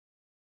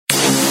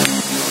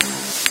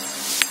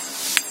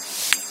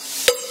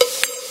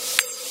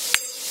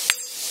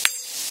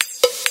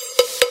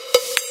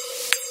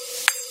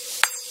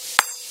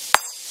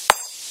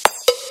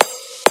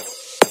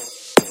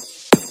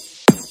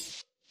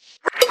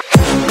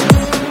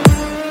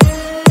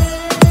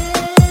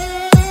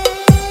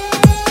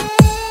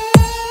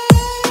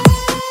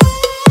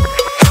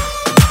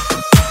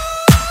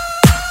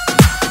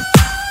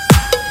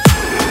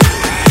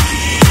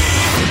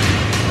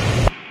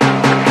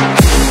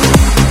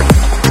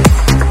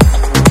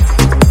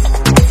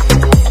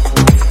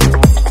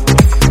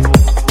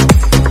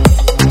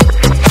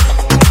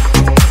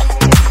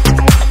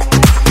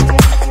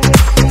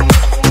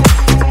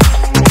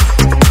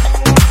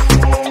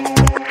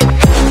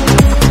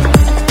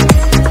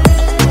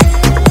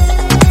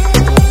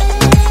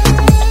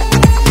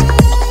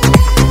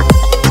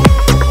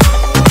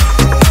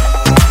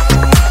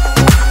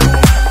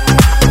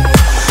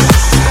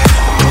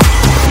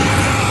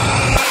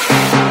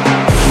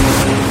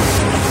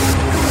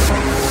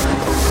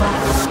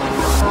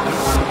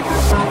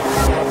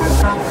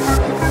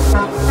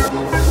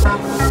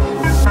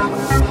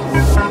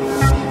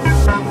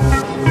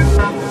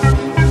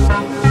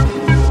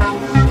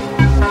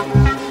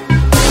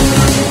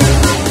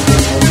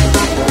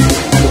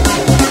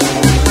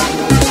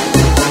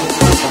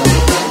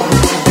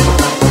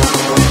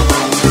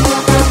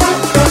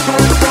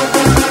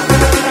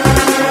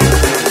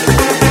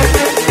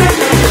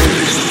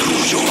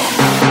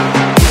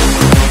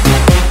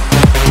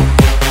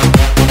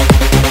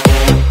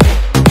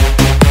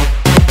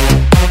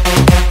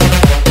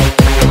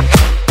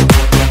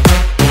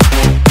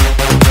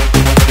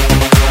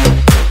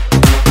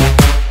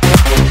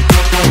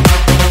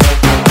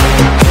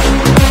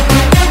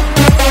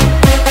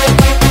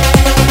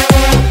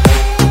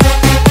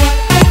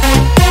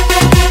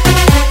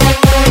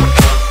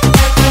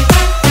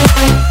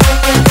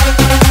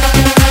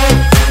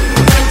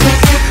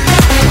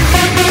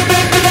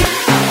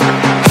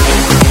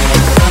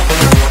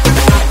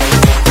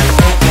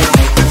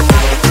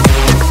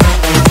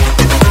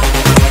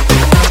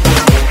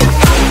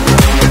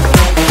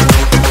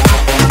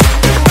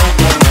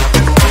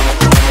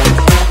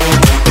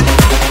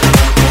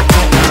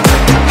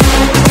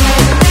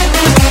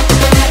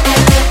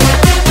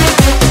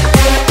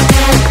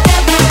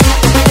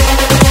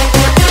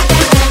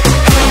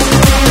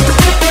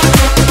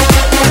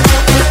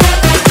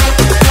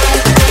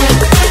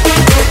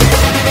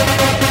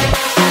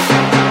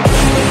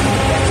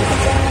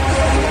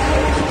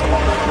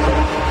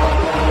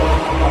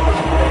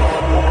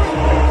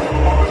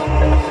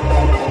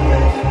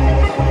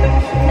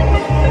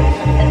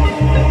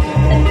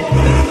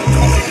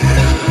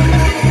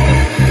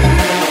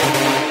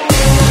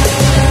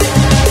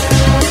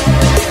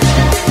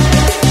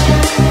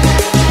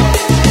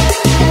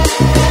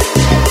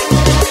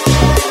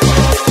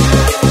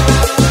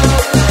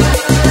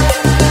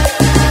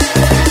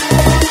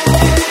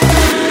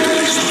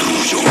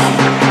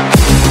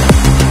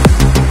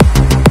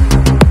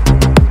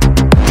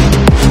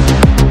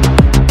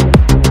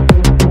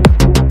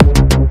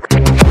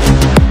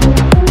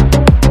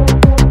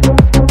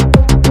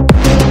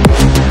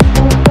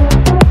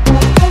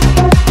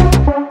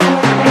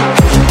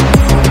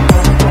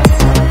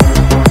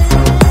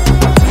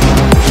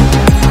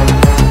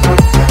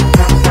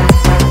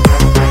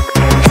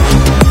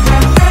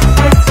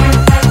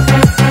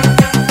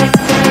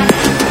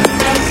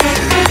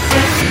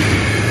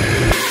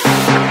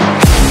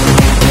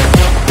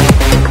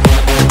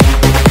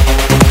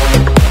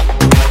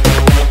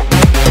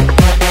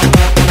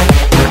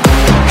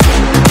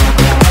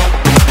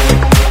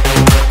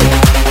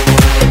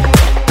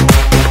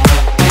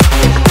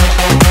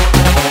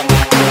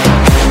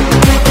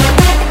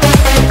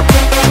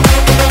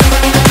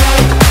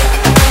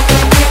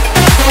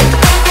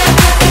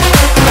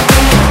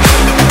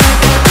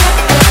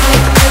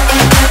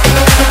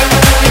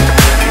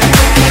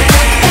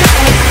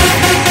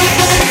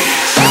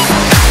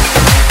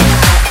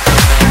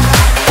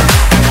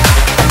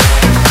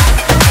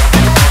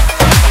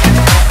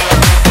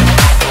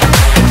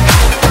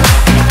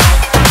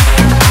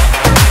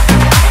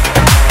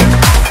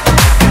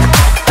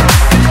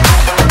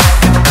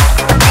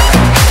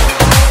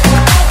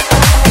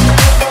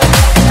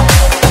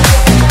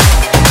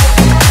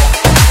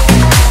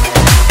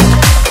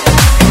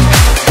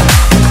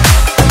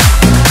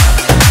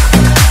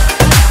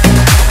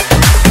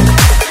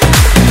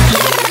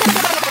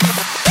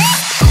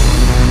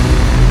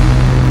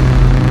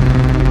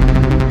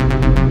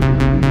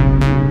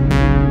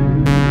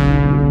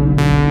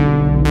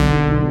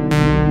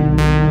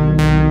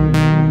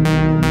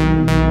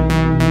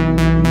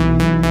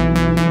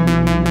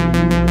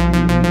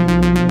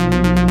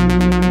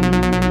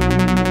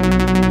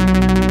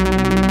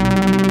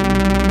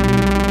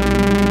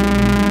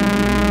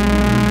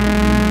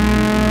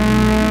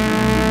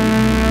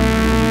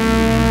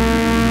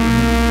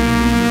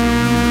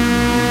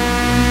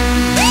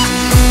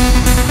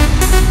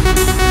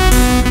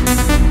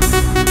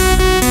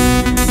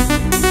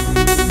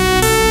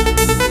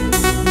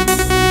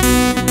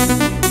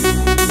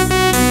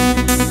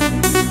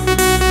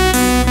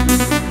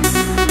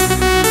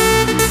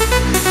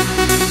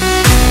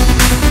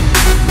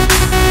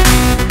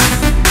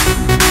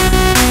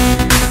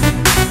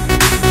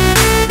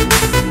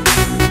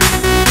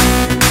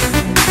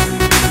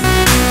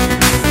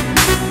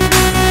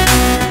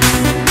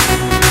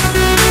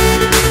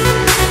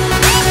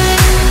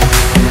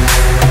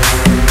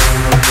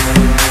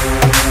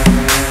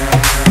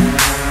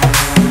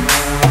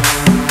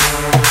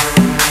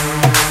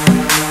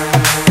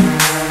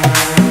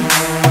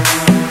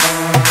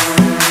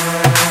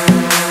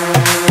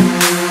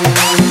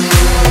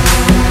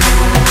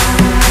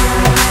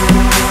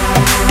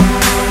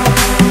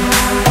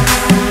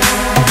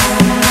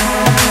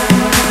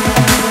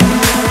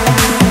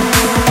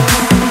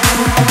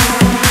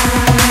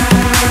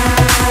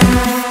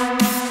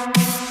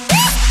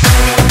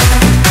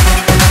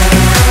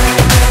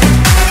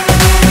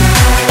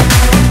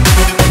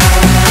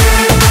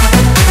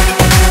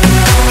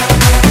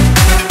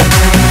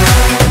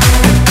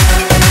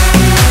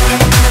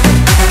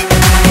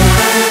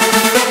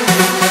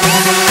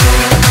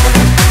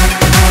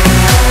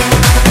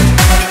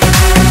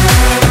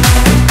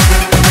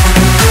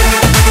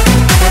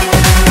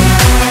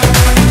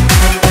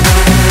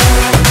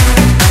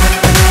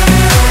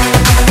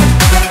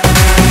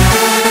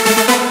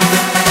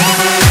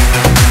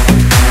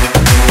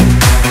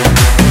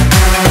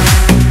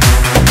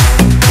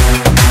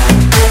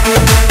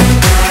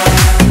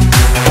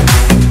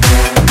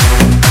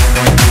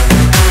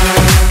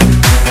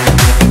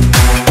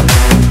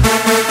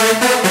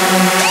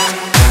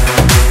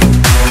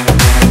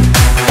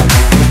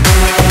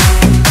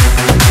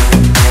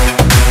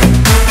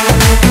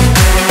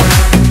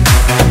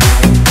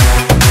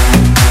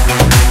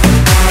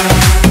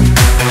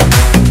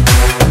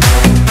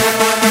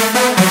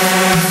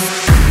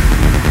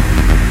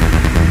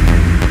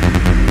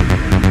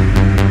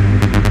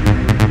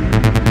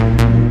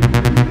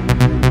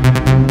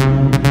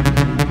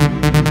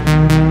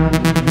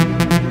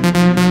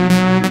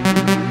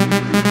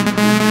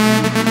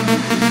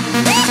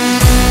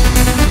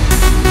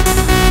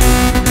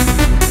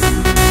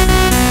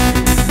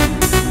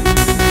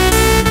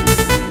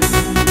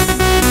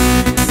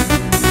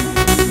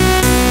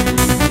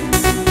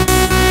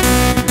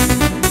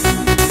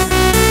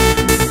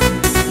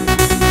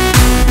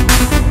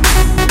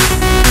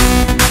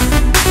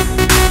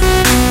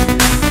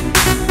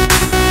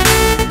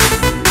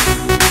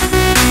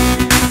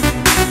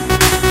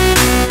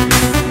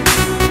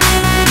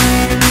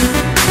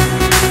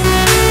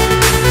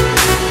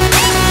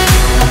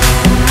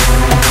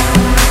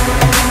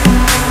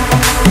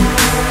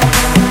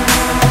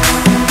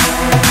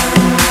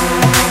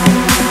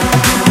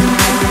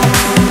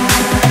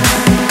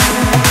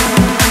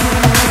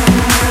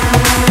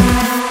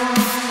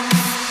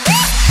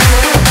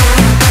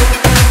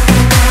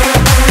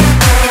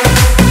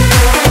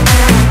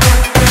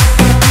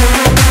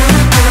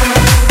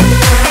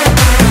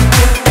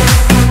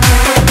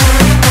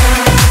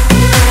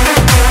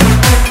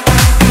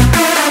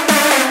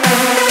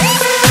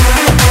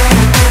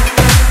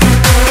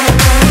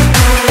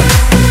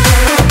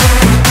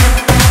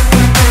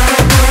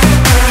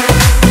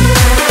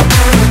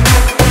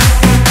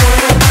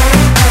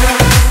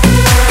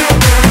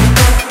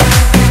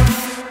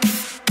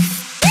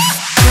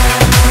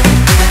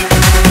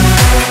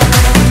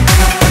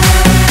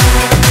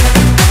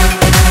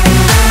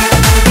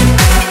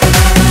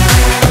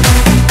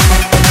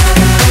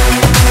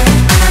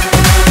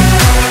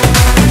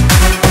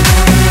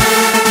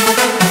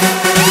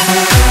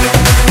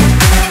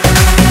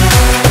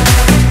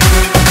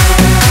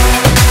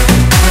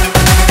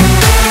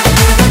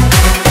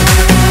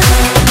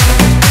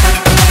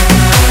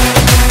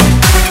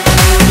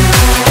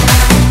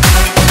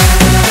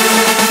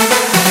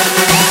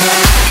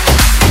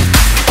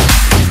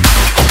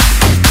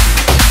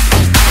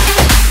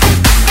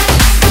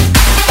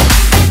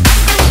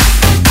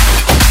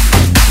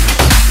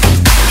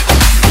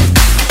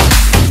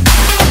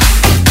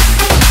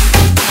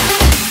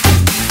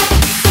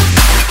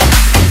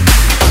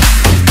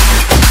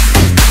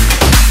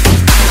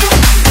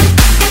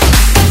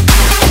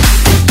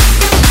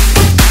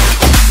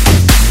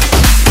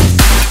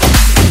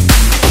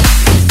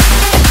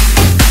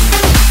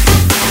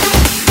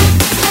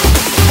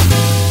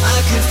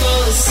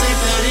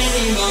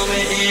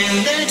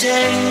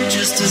day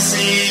just to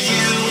see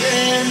you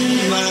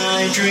in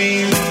my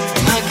dream.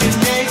 I could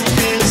make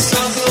this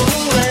all go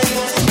away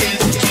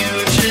if you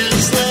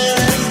just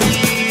let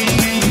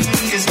me.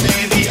 'Cause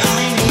baby,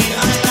 I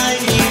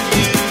need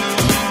you.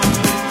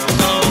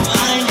 Oh,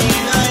 I need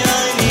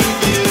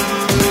you.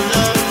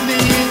 Love me.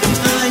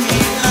 I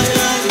need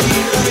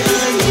you.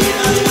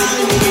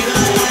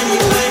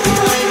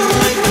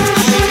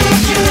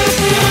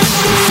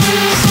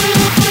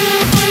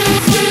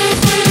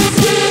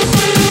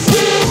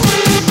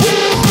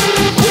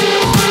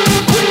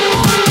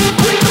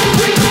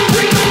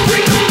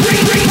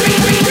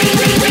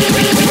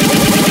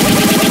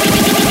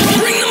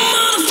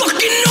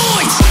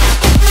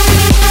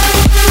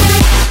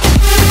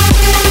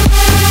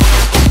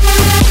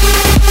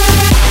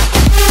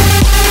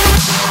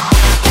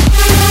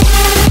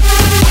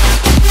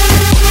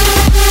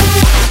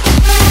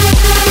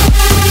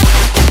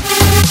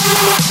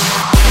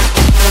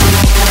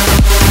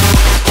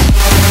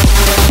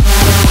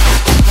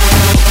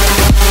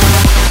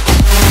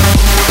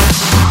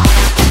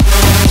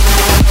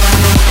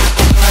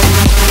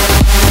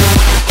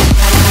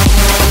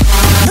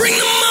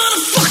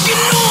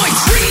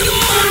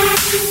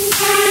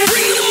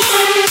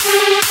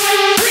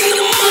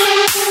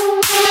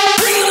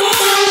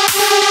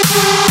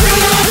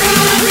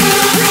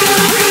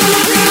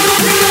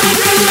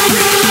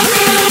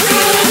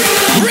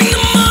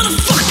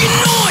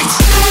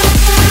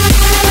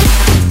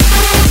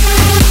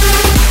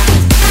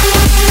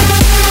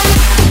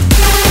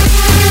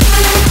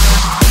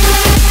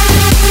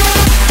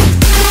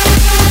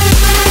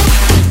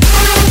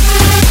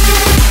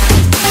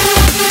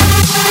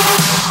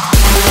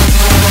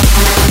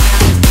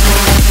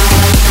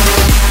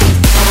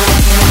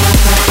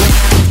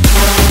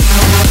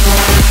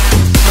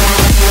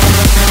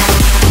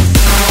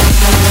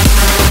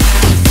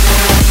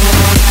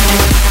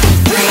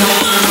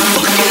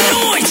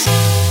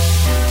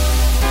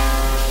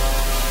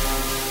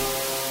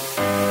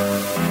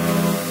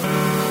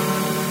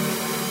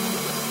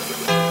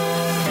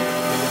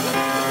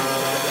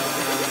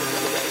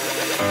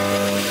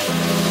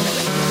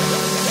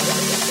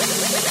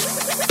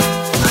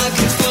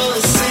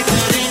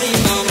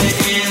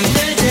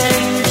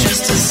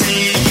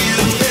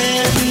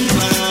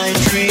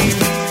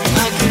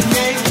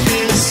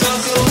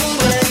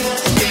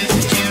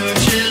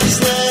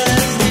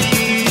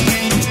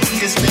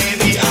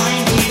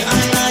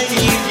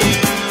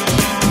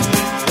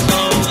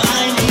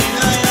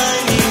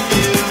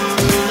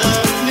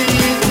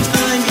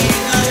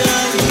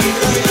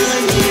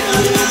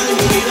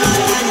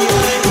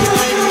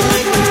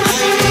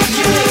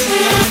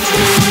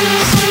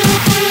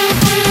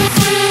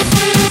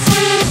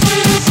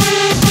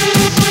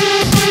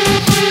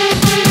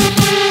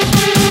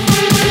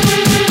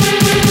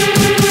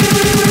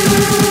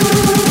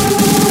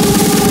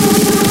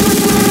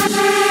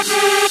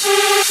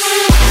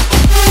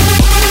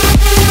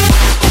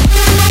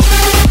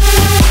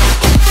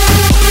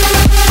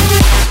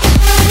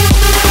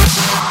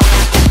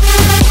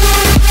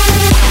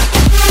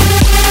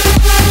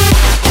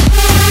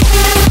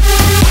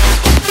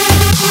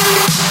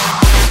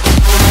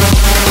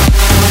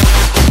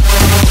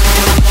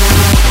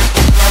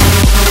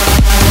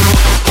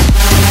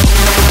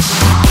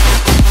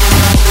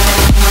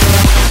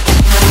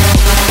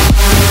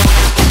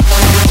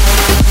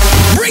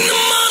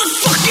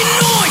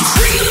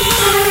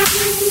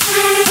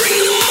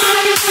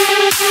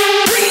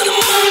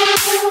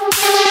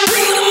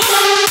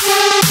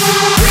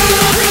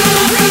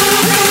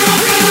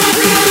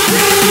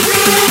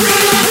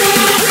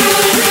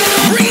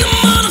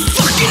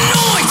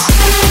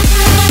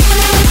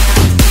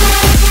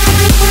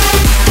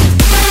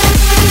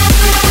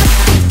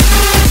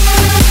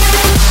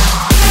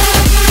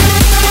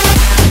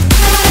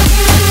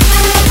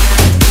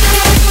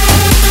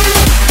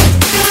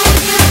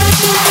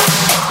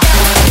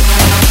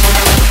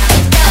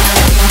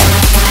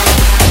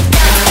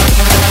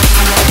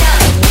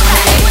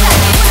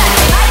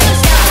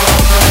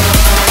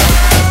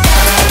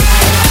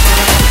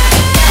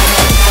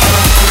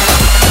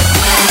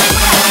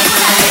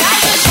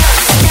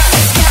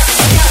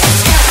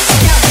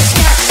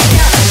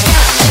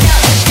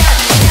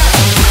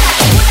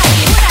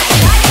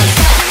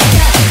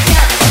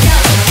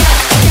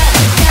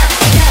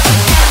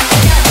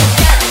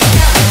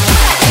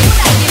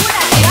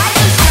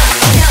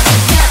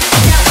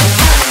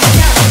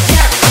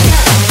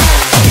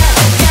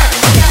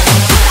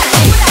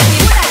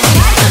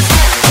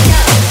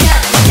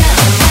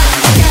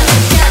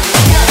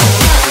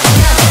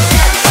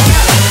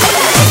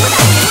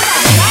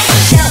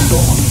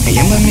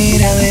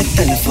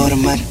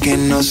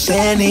 no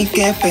sé ni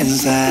qué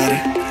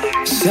pensar.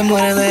 Se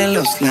muerde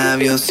los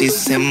labios y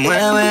se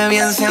mueve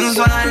bien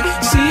sensual.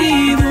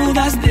 Si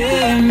dudas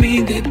de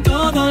mí, de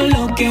todo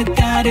lo que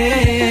te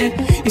haré.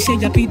 Y si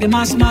ella pide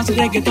más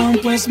reggaetón,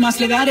 pues más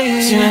le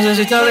daré. Si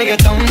necesitas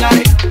reggaetón,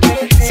 dale.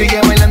 Sigue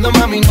bailando,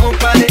 mami, no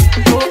pare.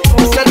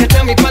 Acércate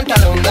a mi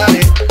pantalón,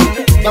 dale.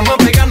 Vamos a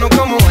pegarnos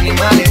como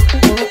animales.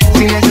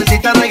 Si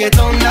necesitas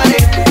reggaetón, dale.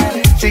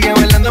 Sigue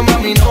bailando,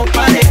 mami, no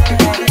pare.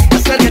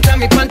 Acércate a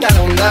mi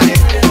pantalón, dale.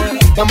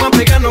 Vamos a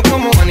pegarnos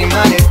como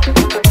animales.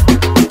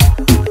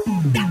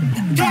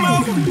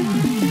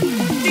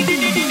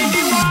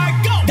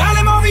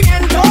 Dale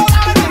movimiento,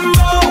 dale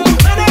dembow.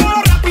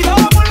 Meneo rápido,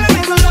 ponle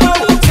de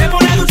slow. Se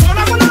pone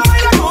dulzona cuando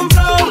baila con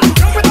flow.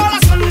 Rompe toda la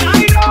zona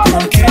y rock.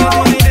 Porque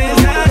tú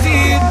eres así,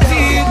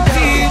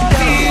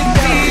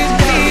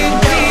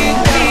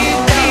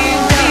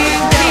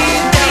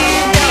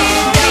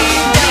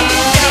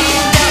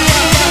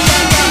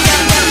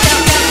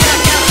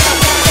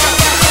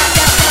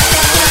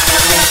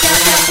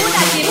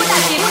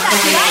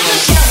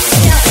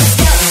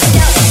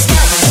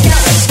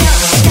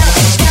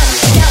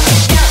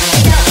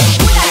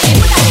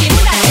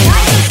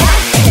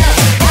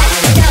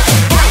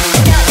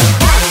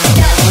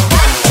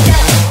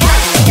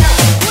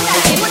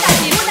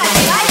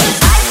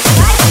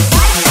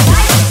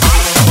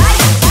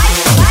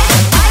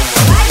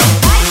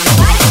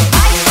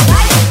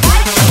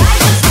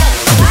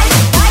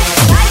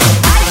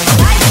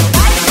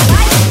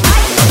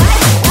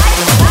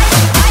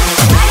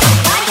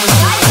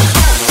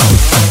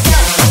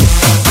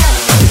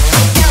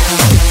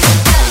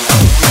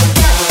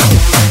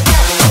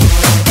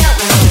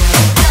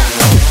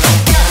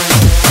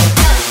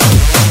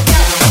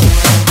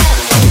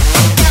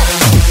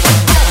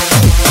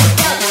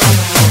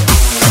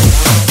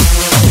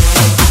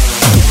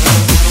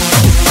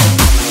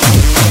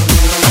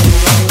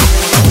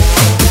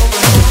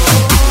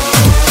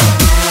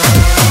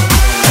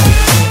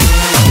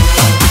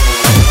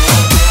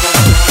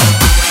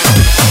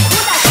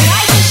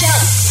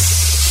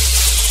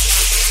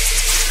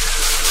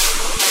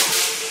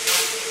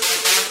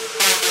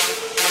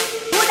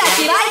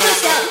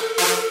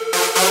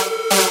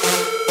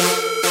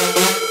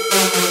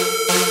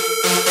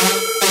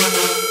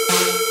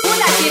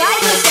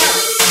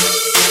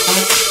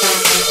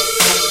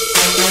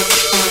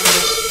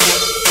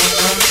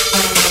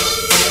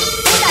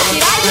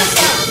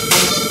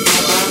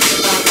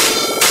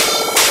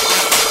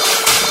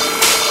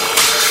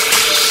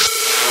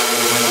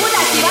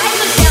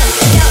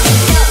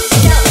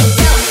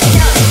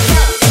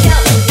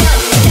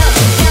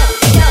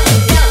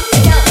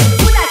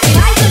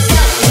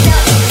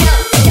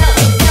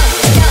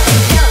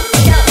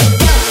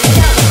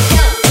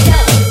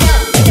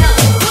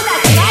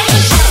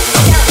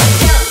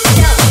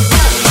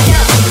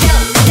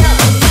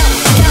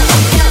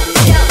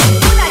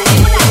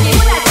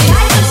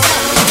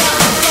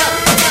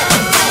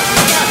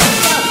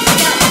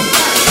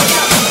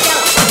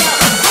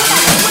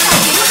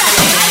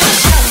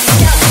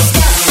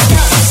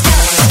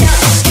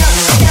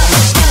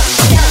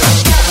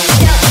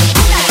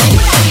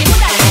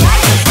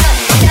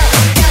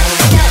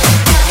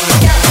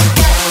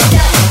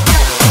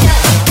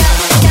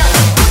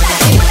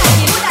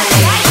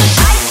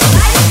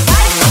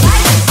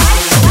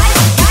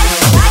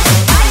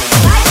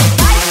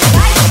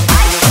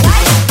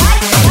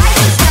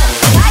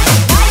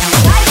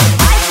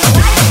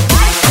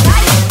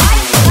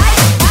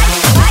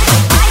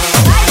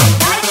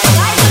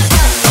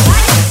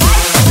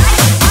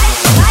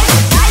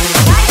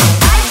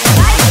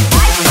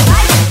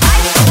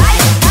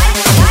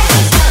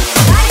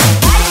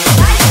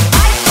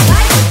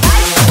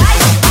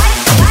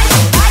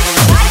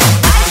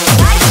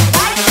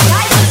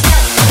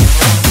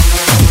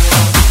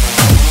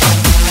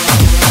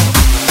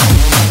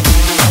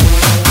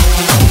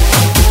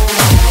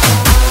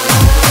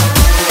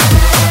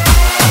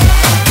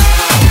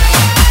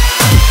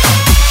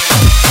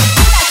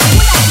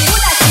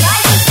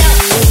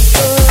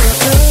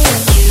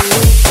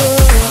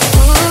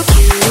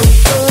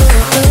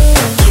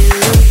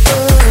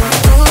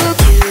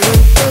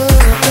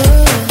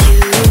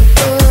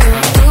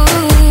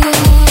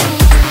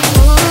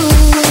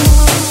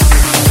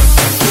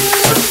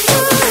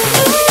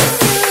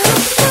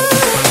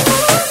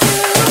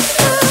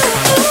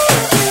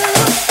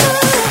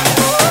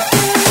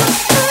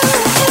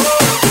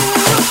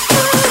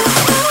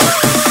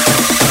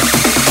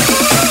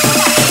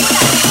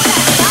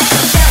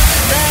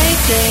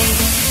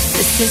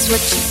 is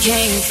what you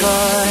came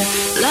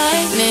for.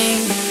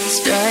 Lightning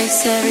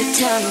strikes every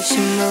time she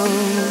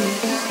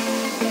moves,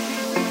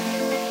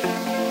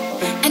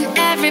 and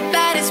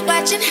everybody's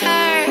watching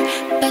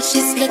her, but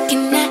she's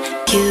looking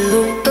at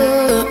you.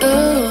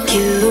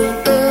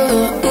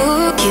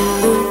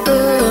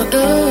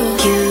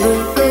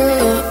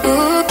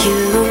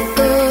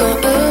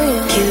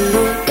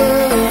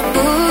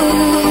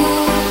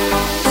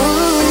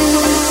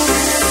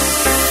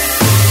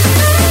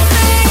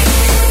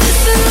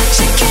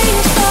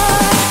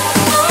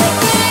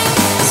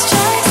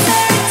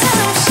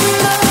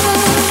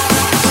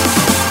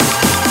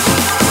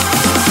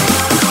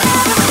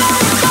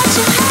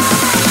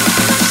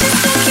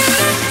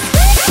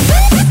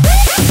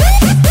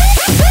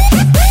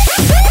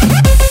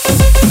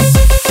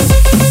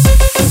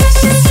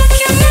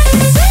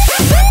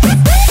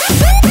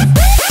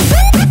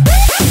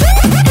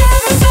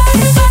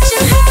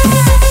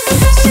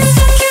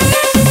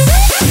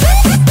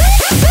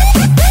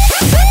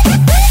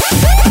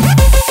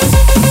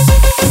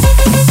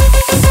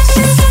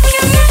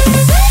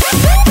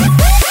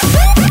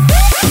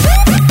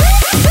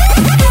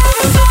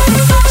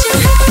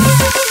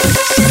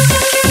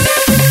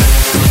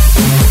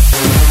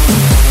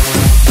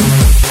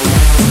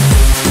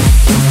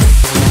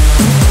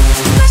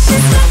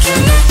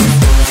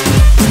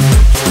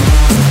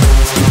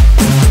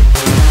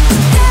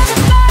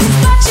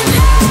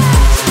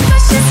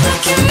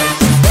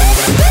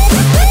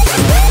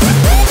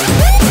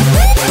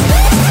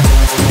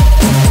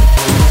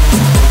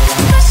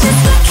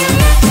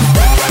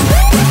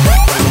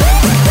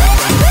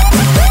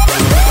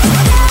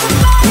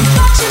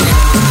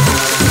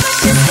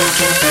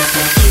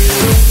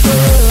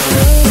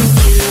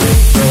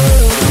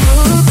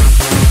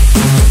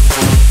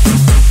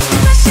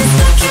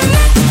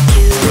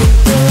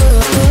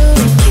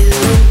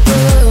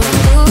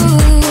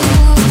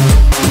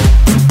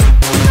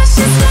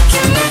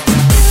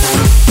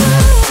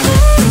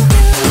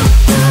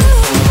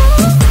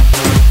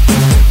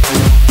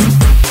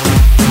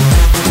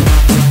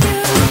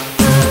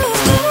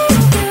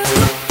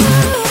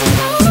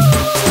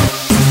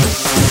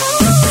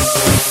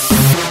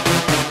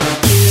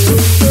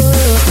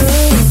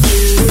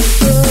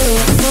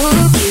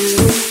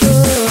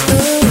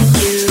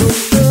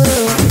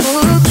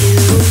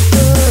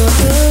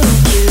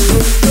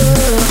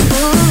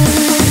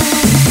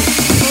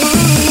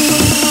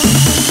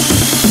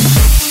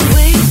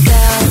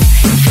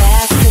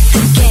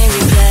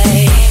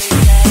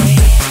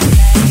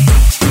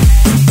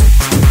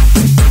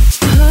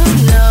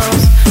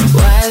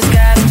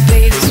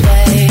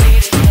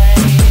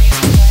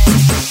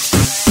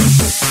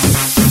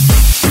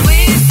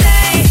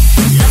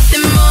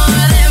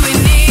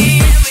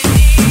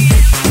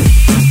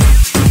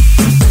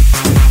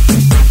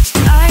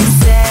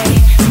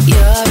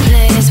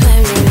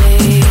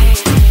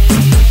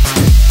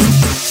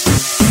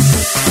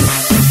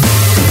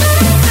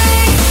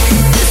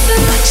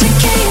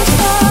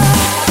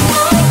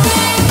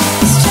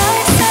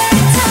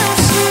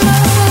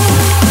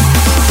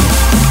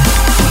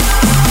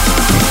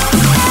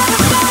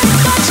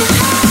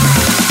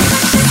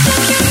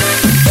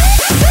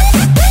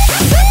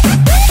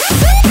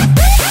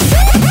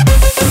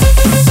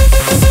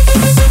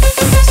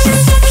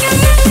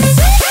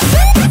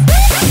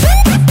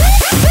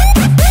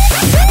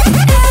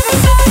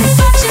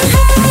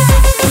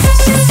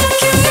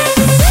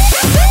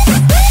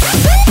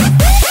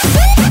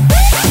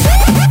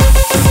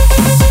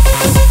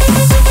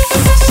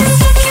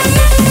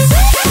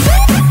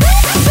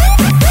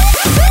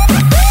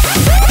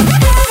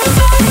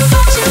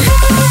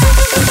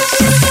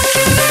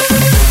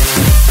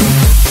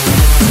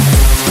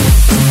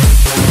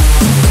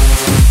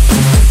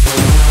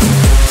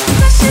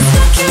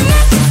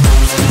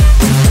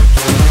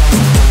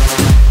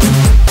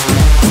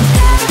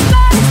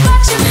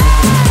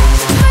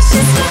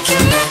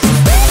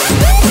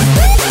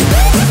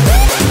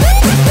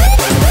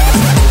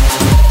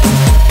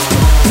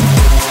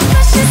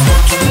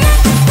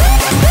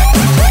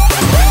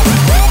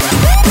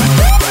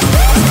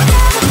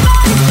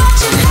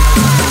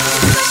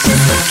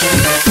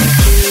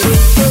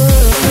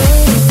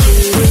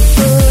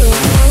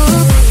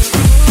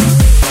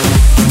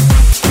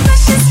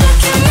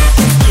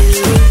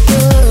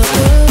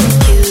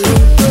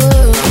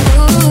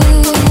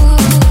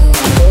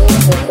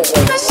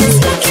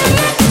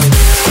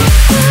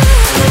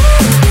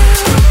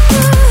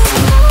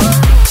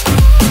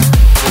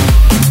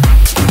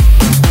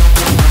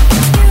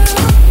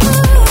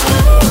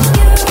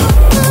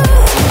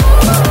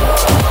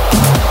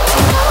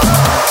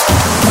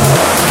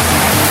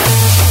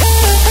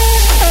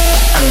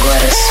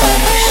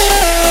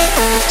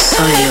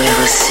 só eu e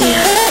você.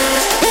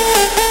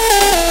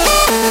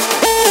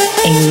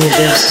 Em um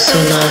universo só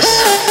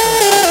nosso.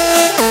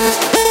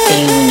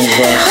 Em um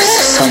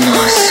universo só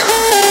nosso.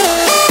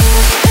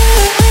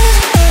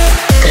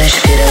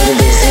 Transpirando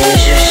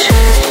desejos,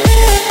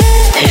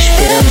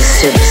 respirando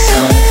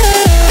sedução.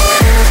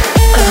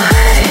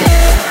 Ai.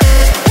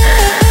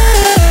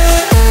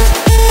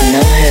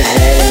 Não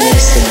revele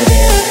meus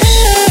segredos.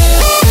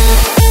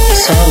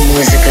 Só a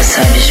música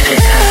sabe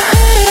explicar.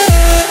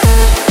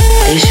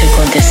 Deixa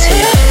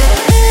acontecer.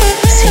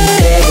 Se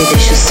entregue e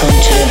deixa o som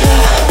te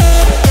levar.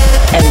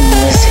 É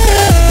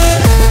música,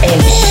 é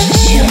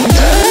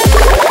instinto,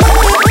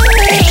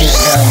 é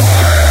tesão.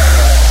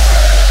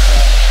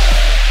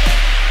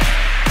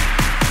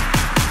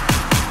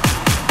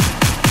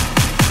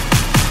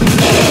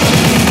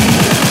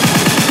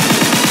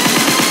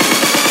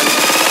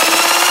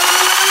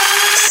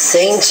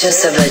 Sente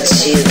essa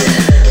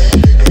batida.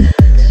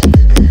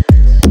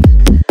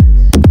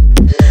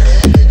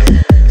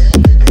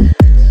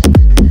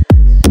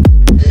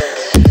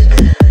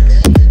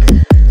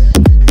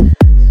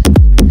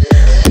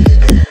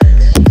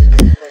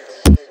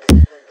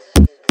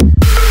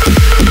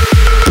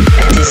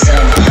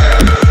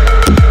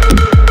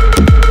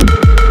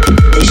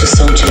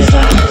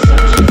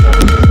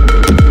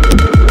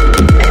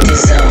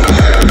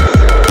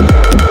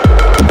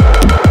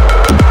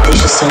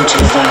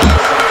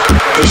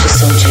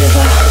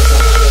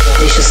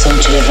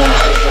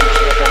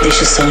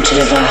 Deixa o som te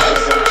levar,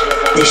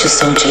 deixa o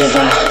som te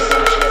levar,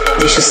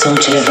 deixa o som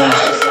te levar,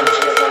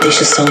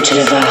 deixa o som te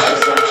levar,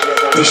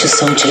 deixa o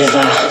som te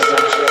levar,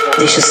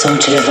 deixa o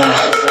som te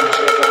levar,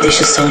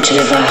 deixa o som te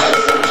levar,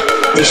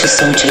 deixa o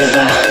som te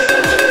levar,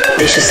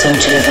 deixa o som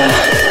te levar,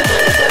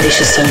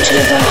 deixa o som te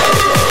levar,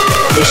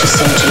 deixa o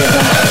som te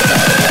levar,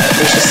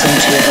 deixa o som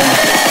te levar,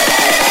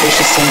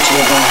 deixa o som te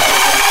levar.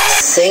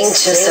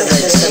 Sente essa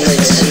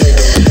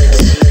batida.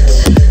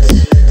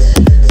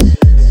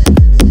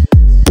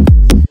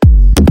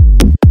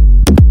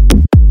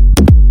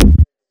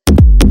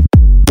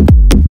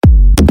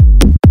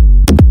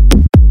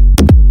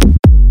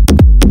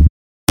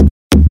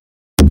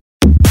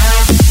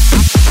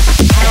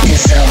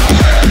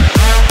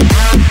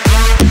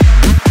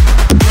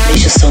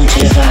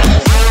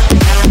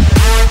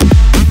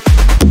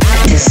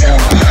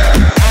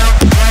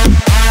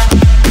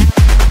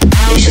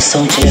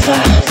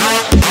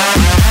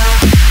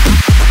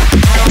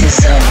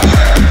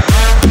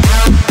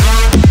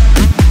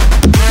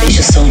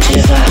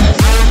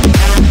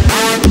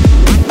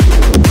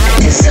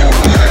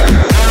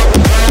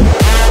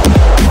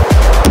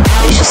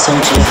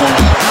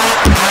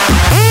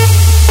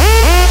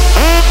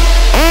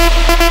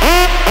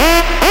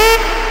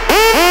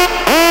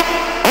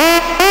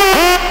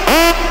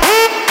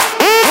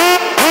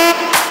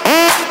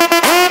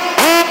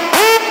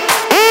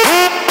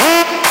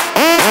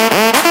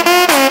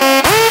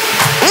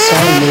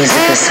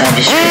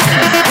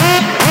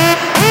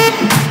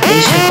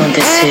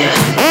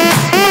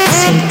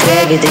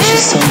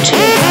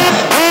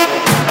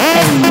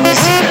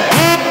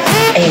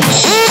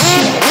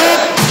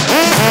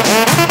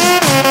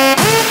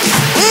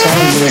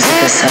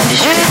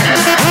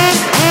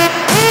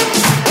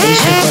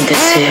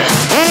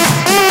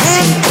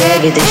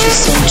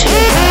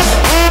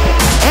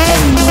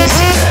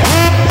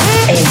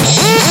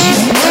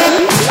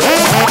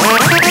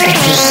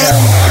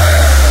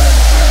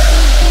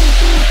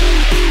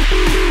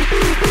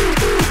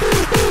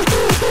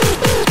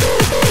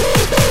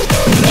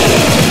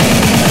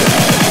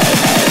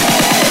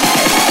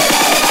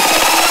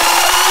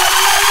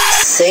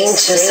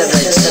 Sente essa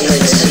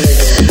batida.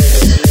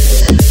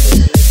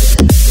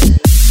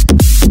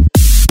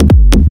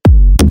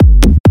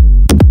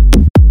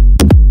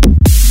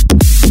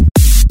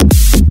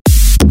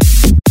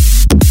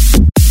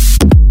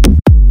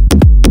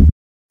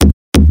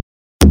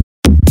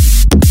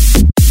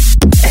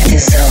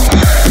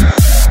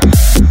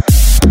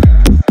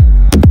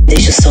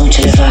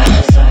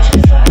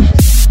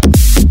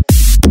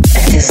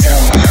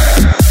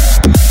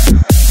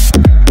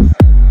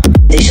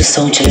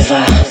 Te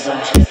levar.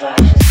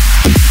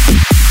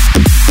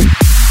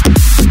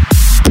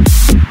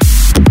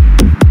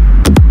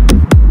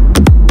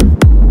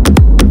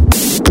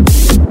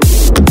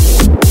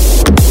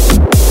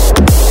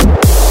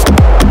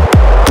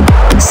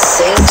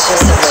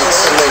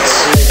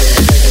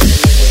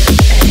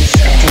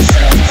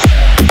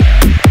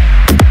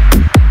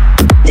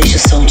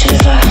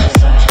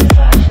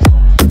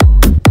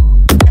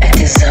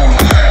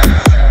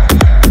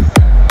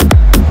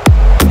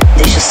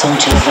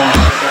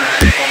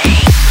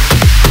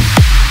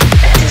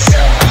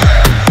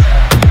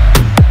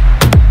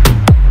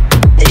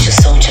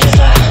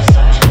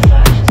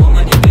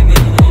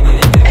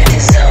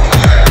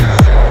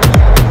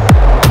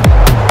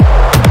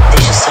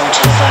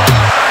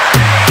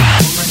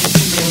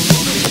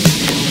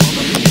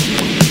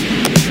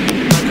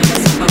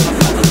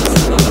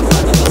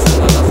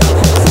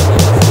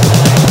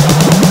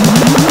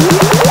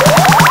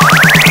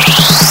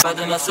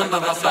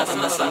 Samba,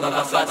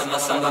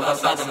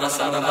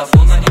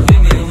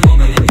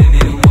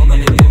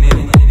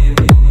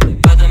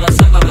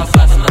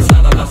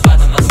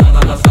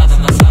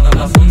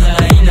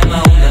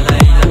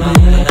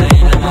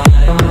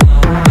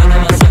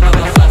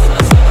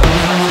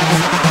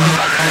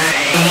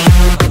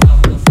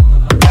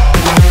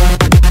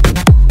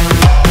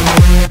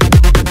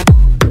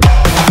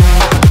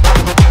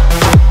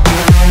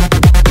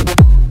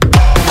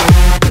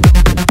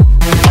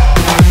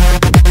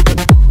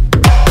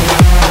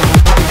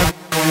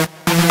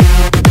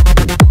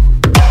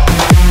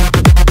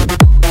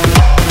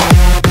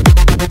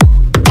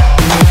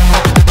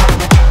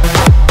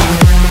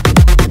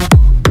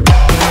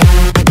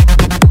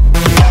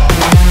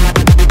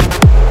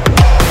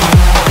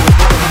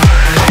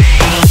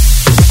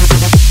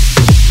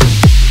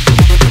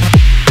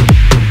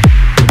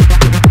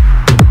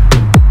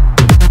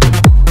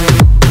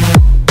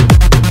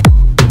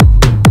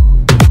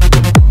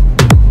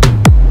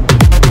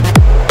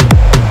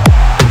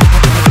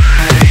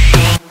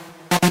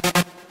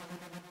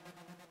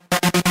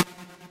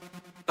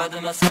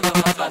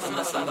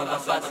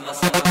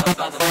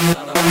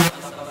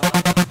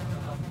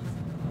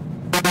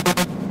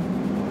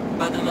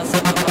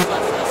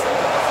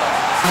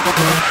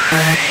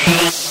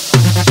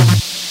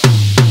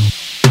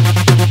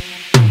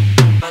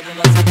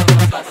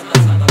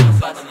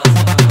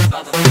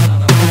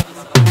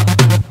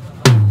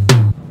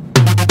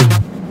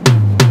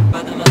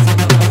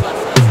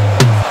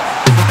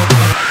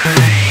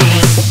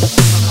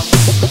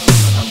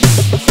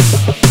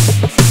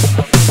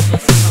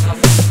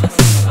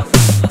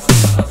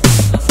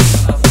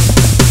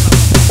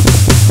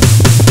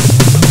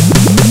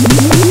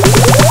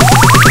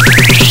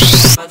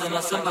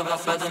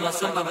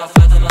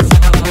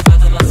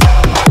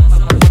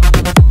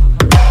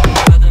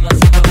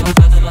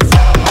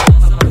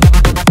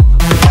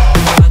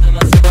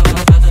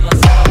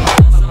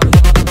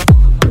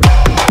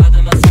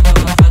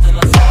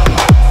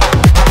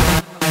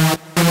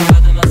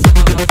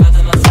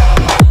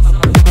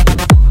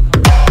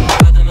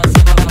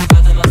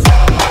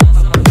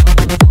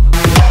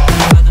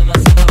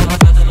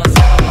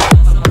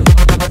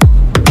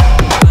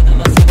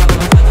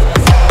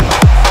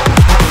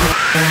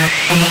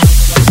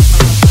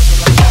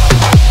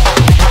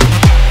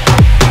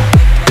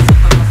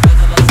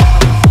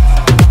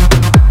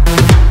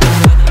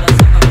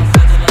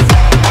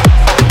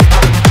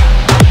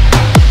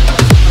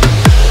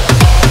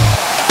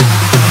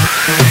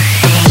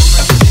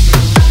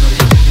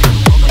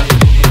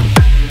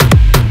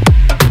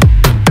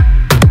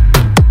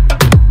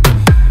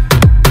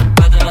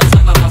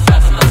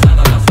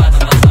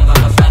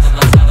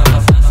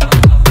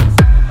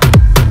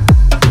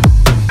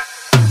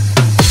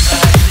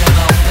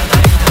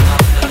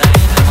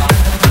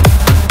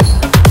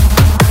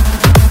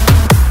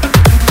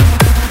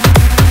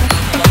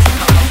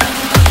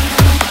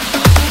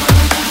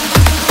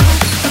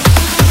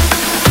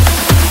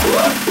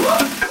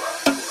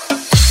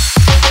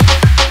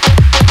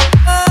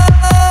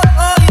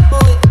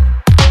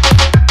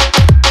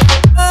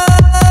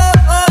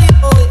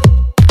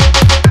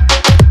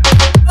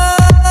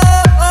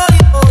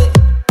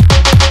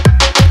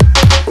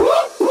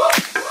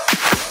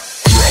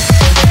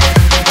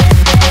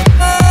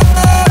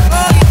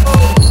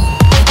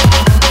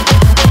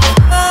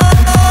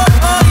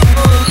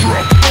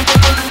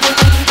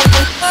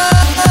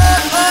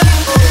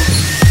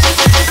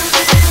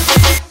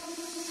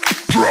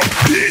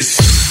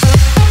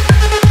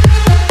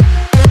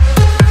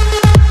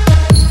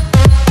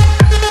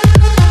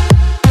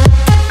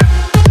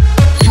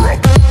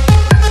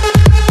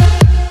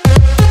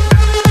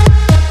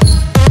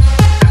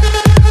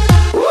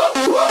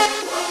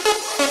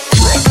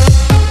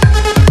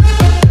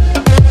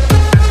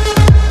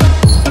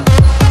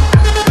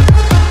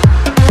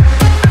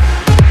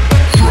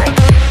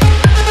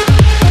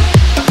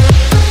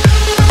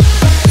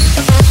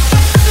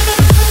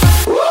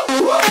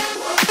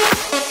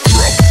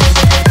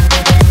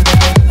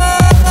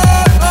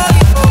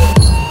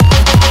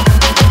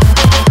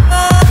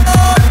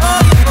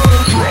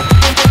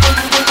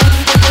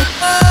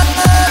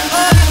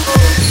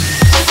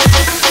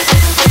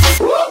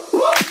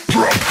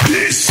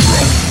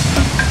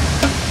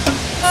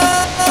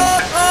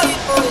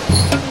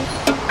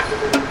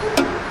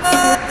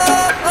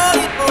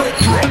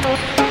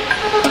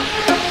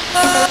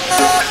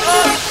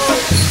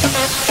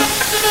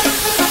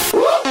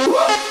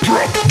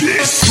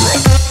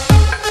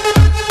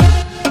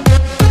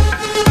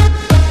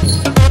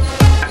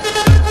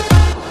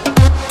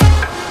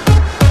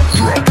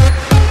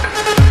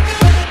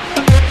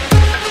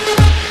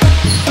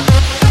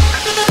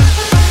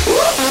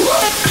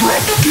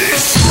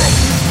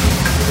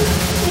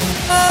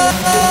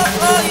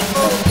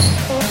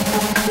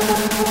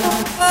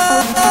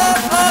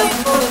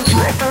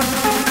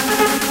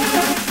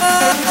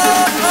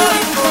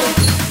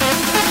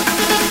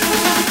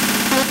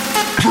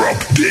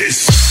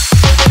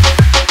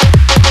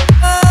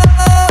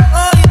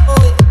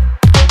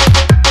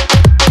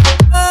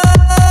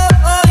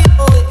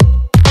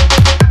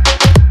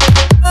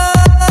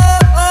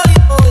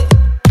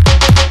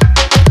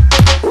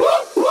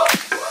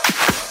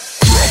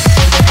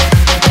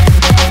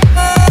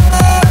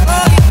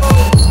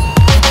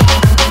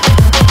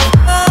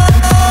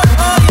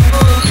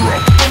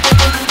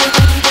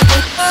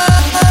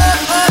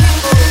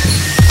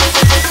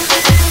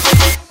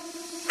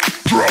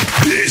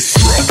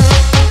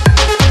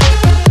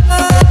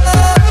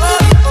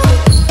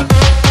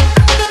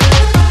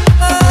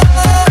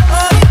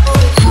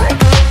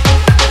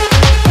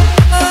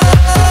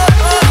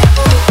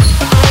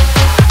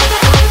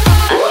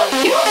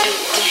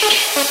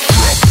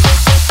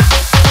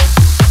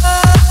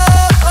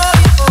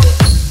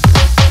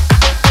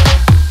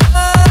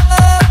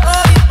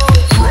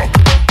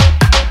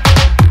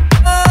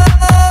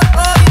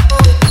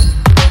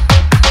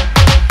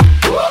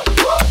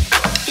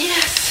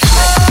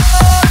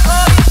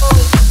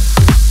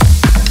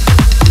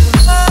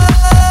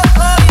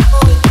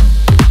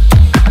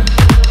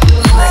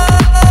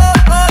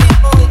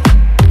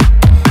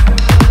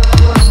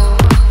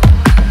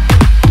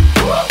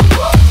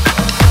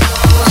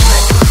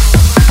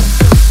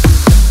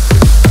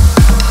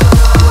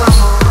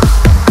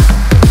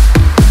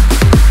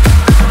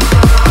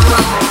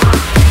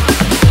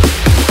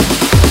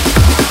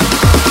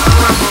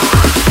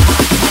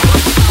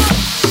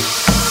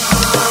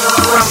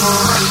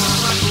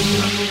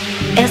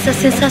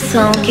 essa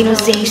sensação que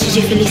nos enche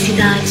de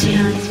felicidade.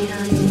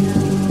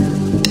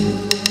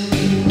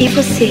 E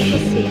você?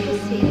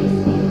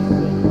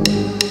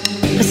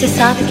 Você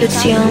sabe que eu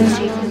te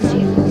amo.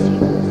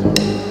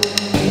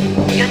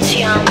 Eu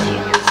te amo.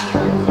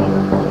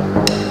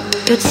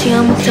 Eu te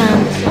amo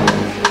tanto.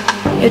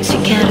 Eu te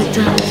quero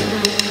tanto.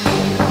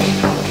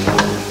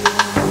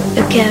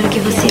 Eu quero que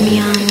você me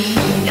ame.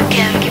 Eu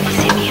quero que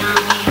você me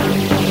ame.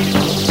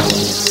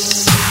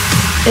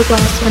 Eu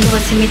gosto quando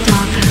você me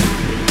toca.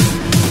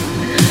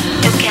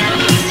 Eu quero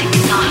que você me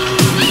toque.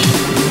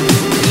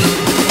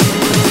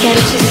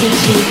 Quero te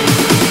sentir.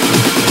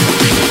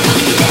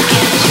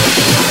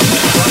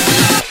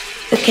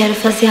 Eu quero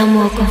fazer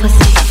amor com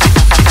você.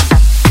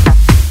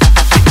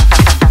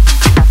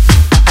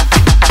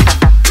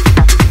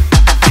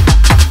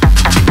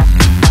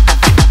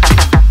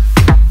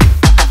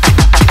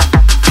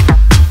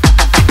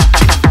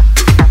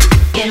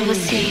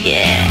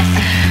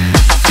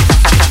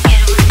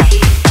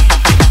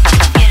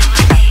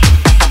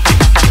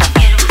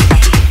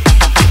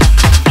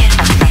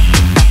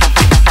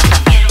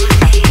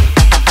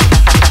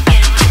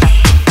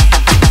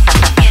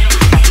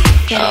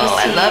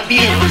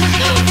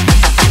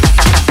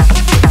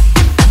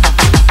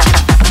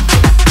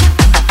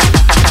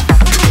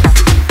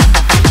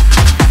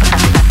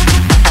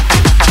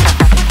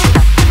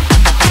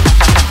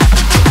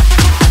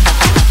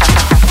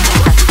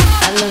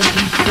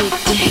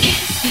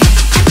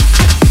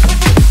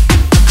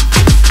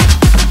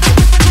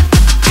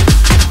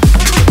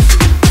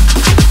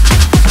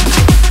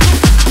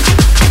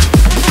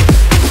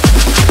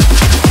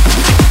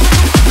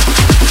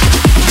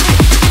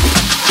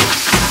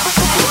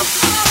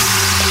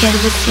 Quero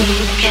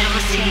você.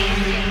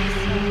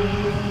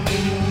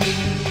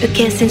 Eu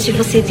quero sentir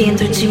você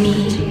dentro de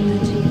mim.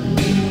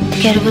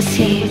 Quero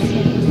você.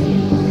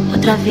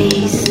 Outra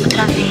vez,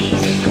 outra vez,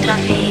 outra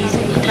vez,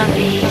 outra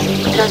vez,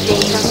 outra vez, outra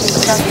vez,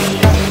 outra vez,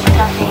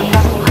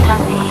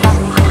 outra vez.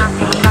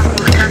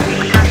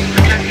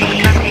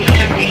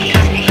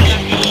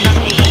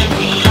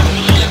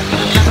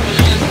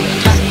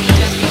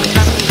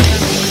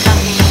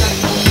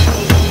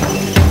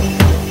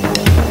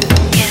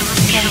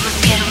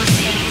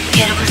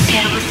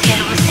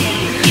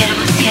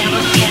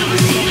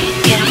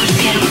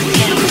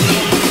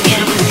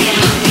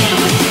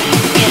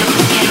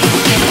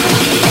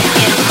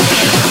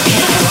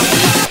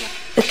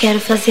 Quero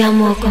fazer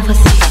amor com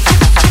você.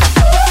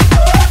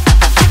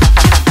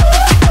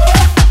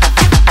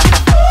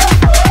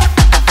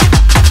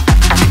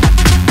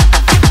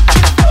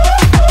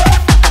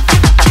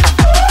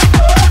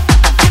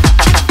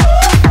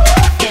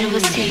 Quero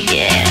você,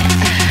 yeah.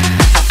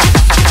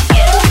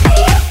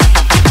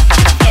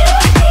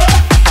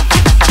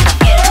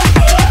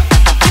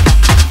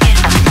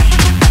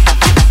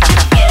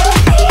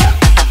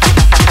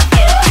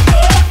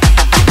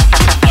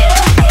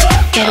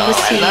 Quero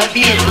você,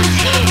 quero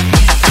você.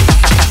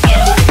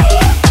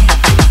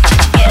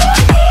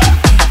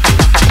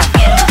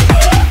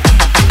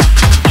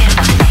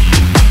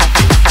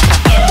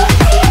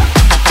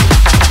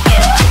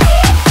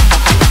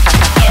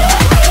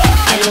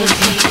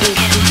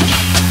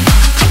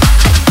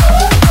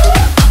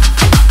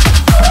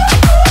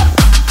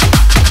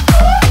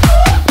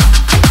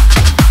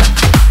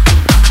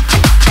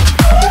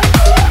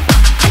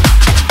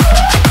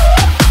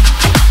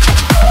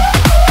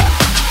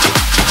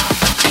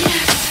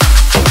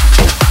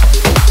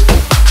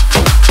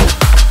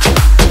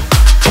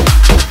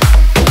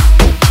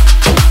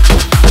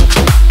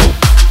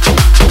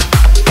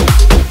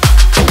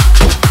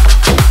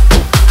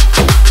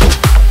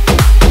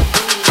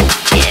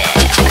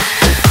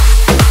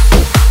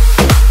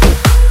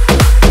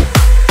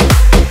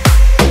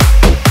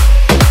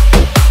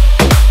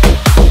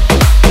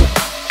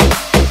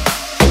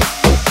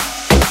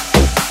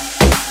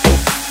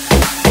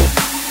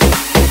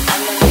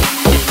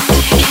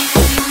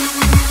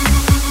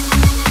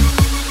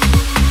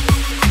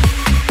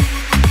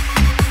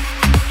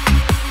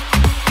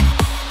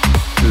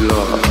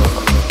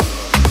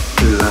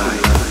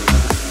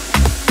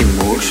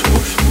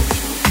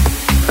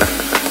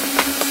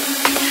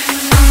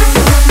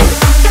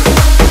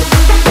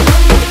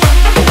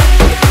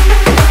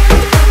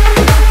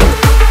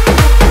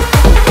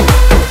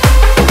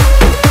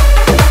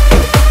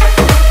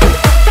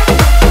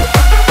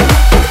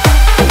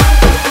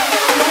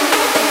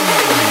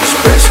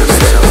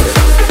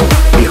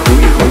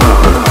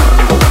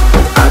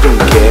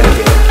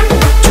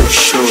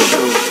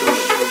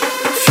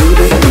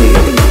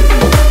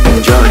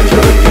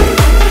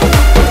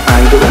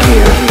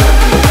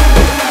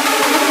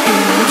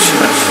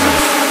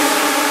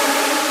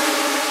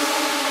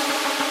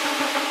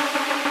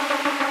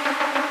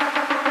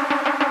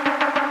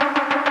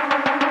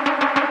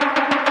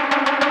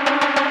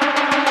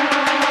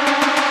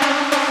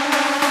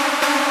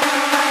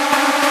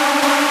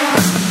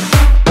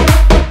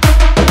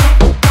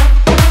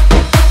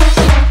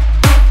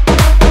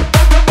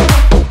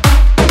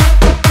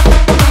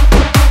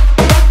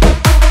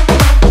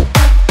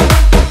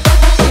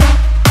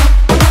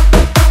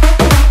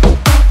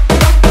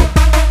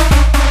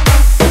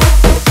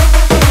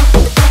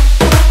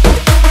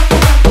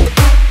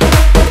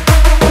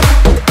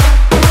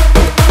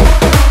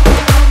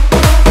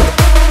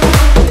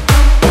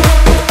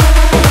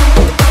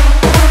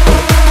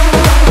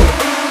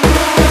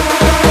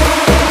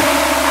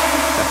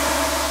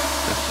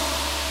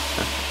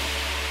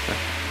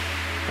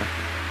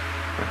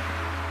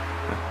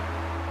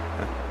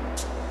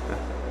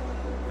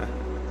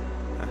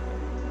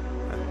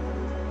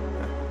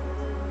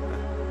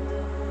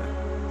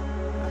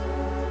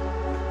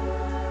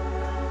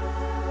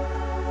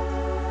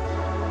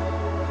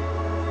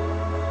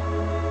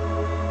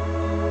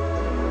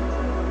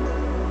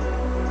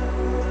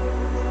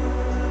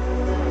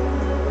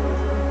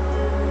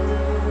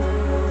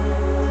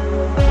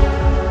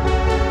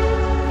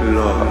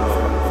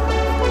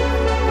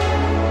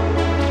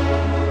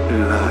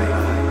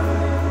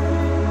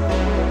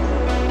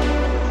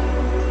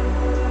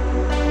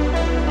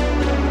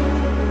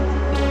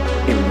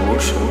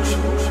 emotions,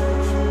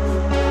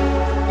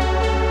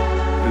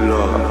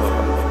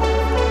 love,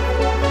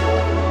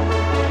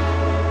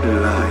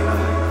 life.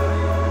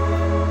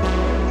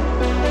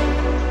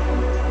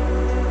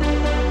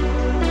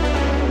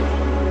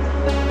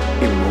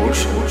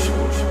 Emotions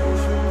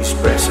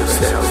express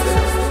yourself.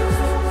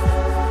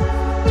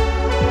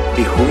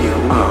 Be who you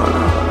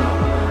are.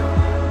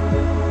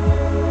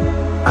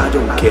 I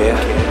don't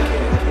care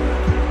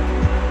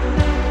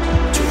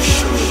to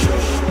show.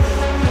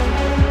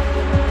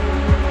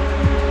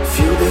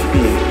 Feel the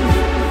beat.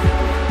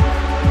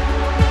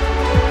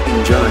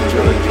 Enjoy.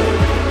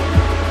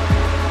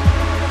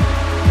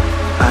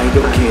 I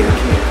don't care.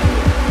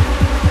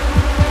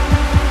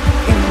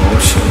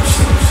 Emotions.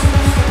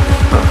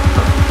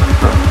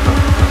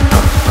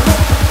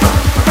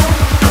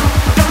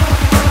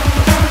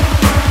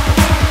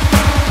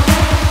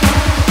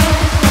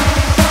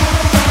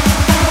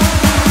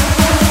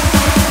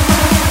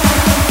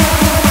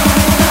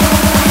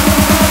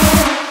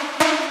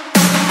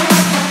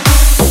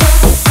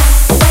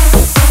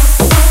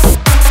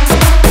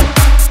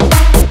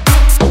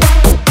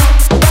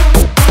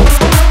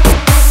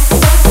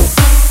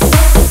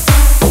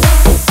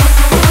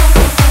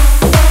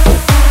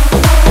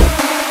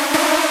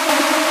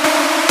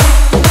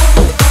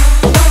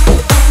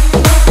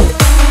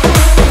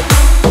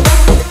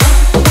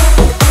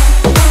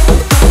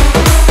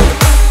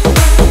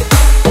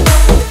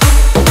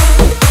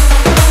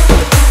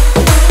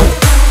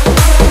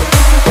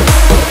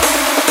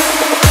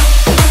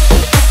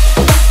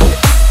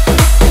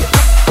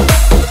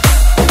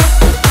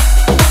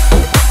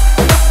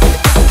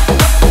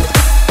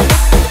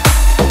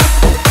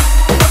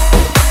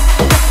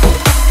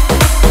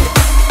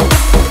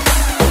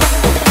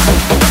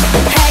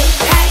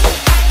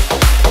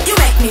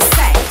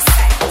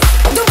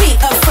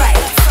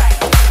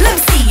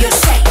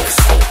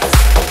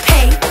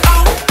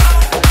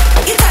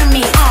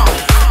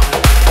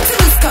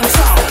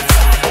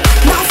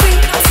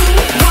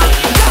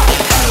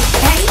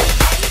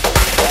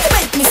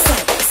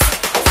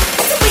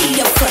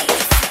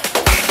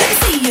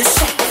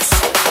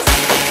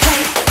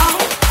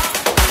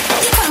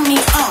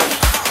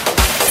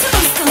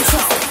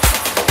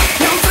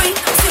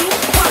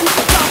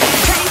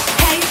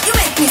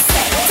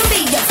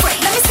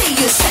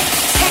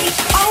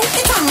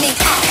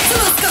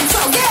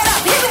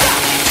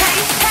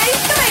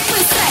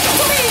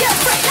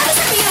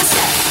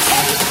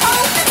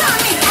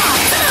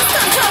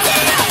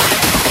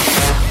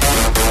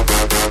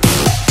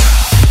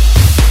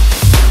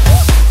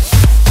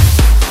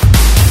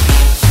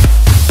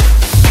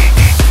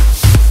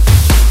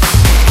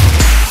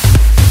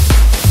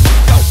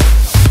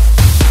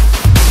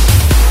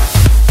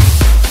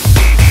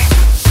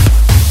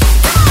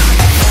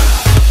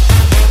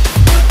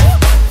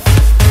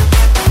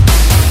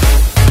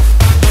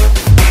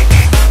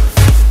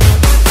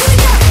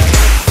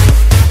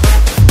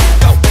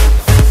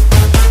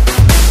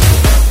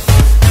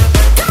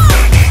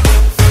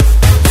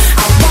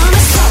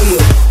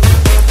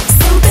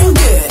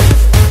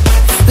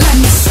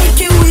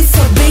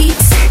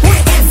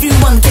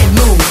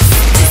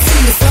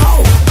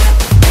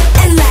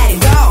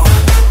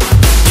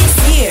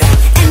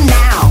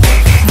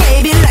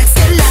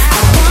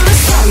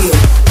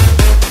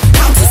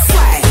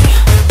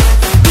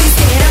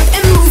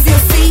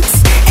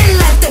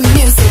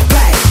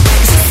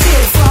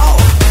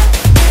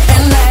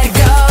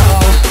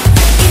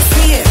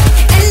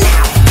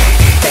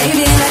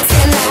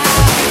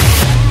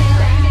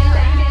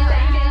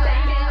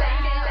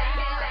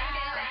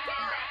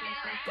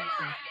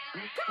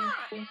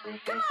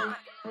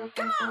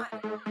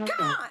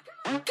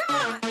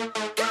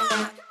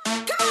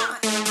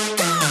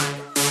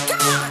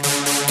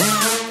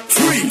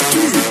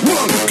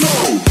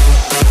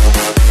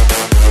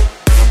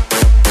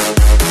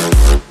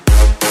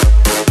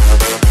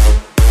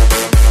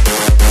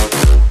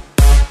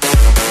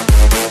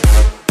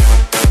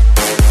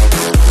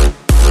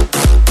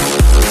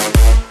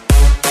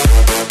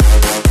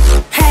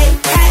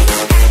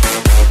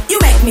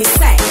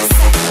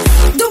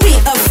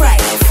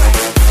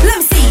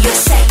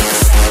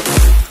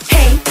 Hey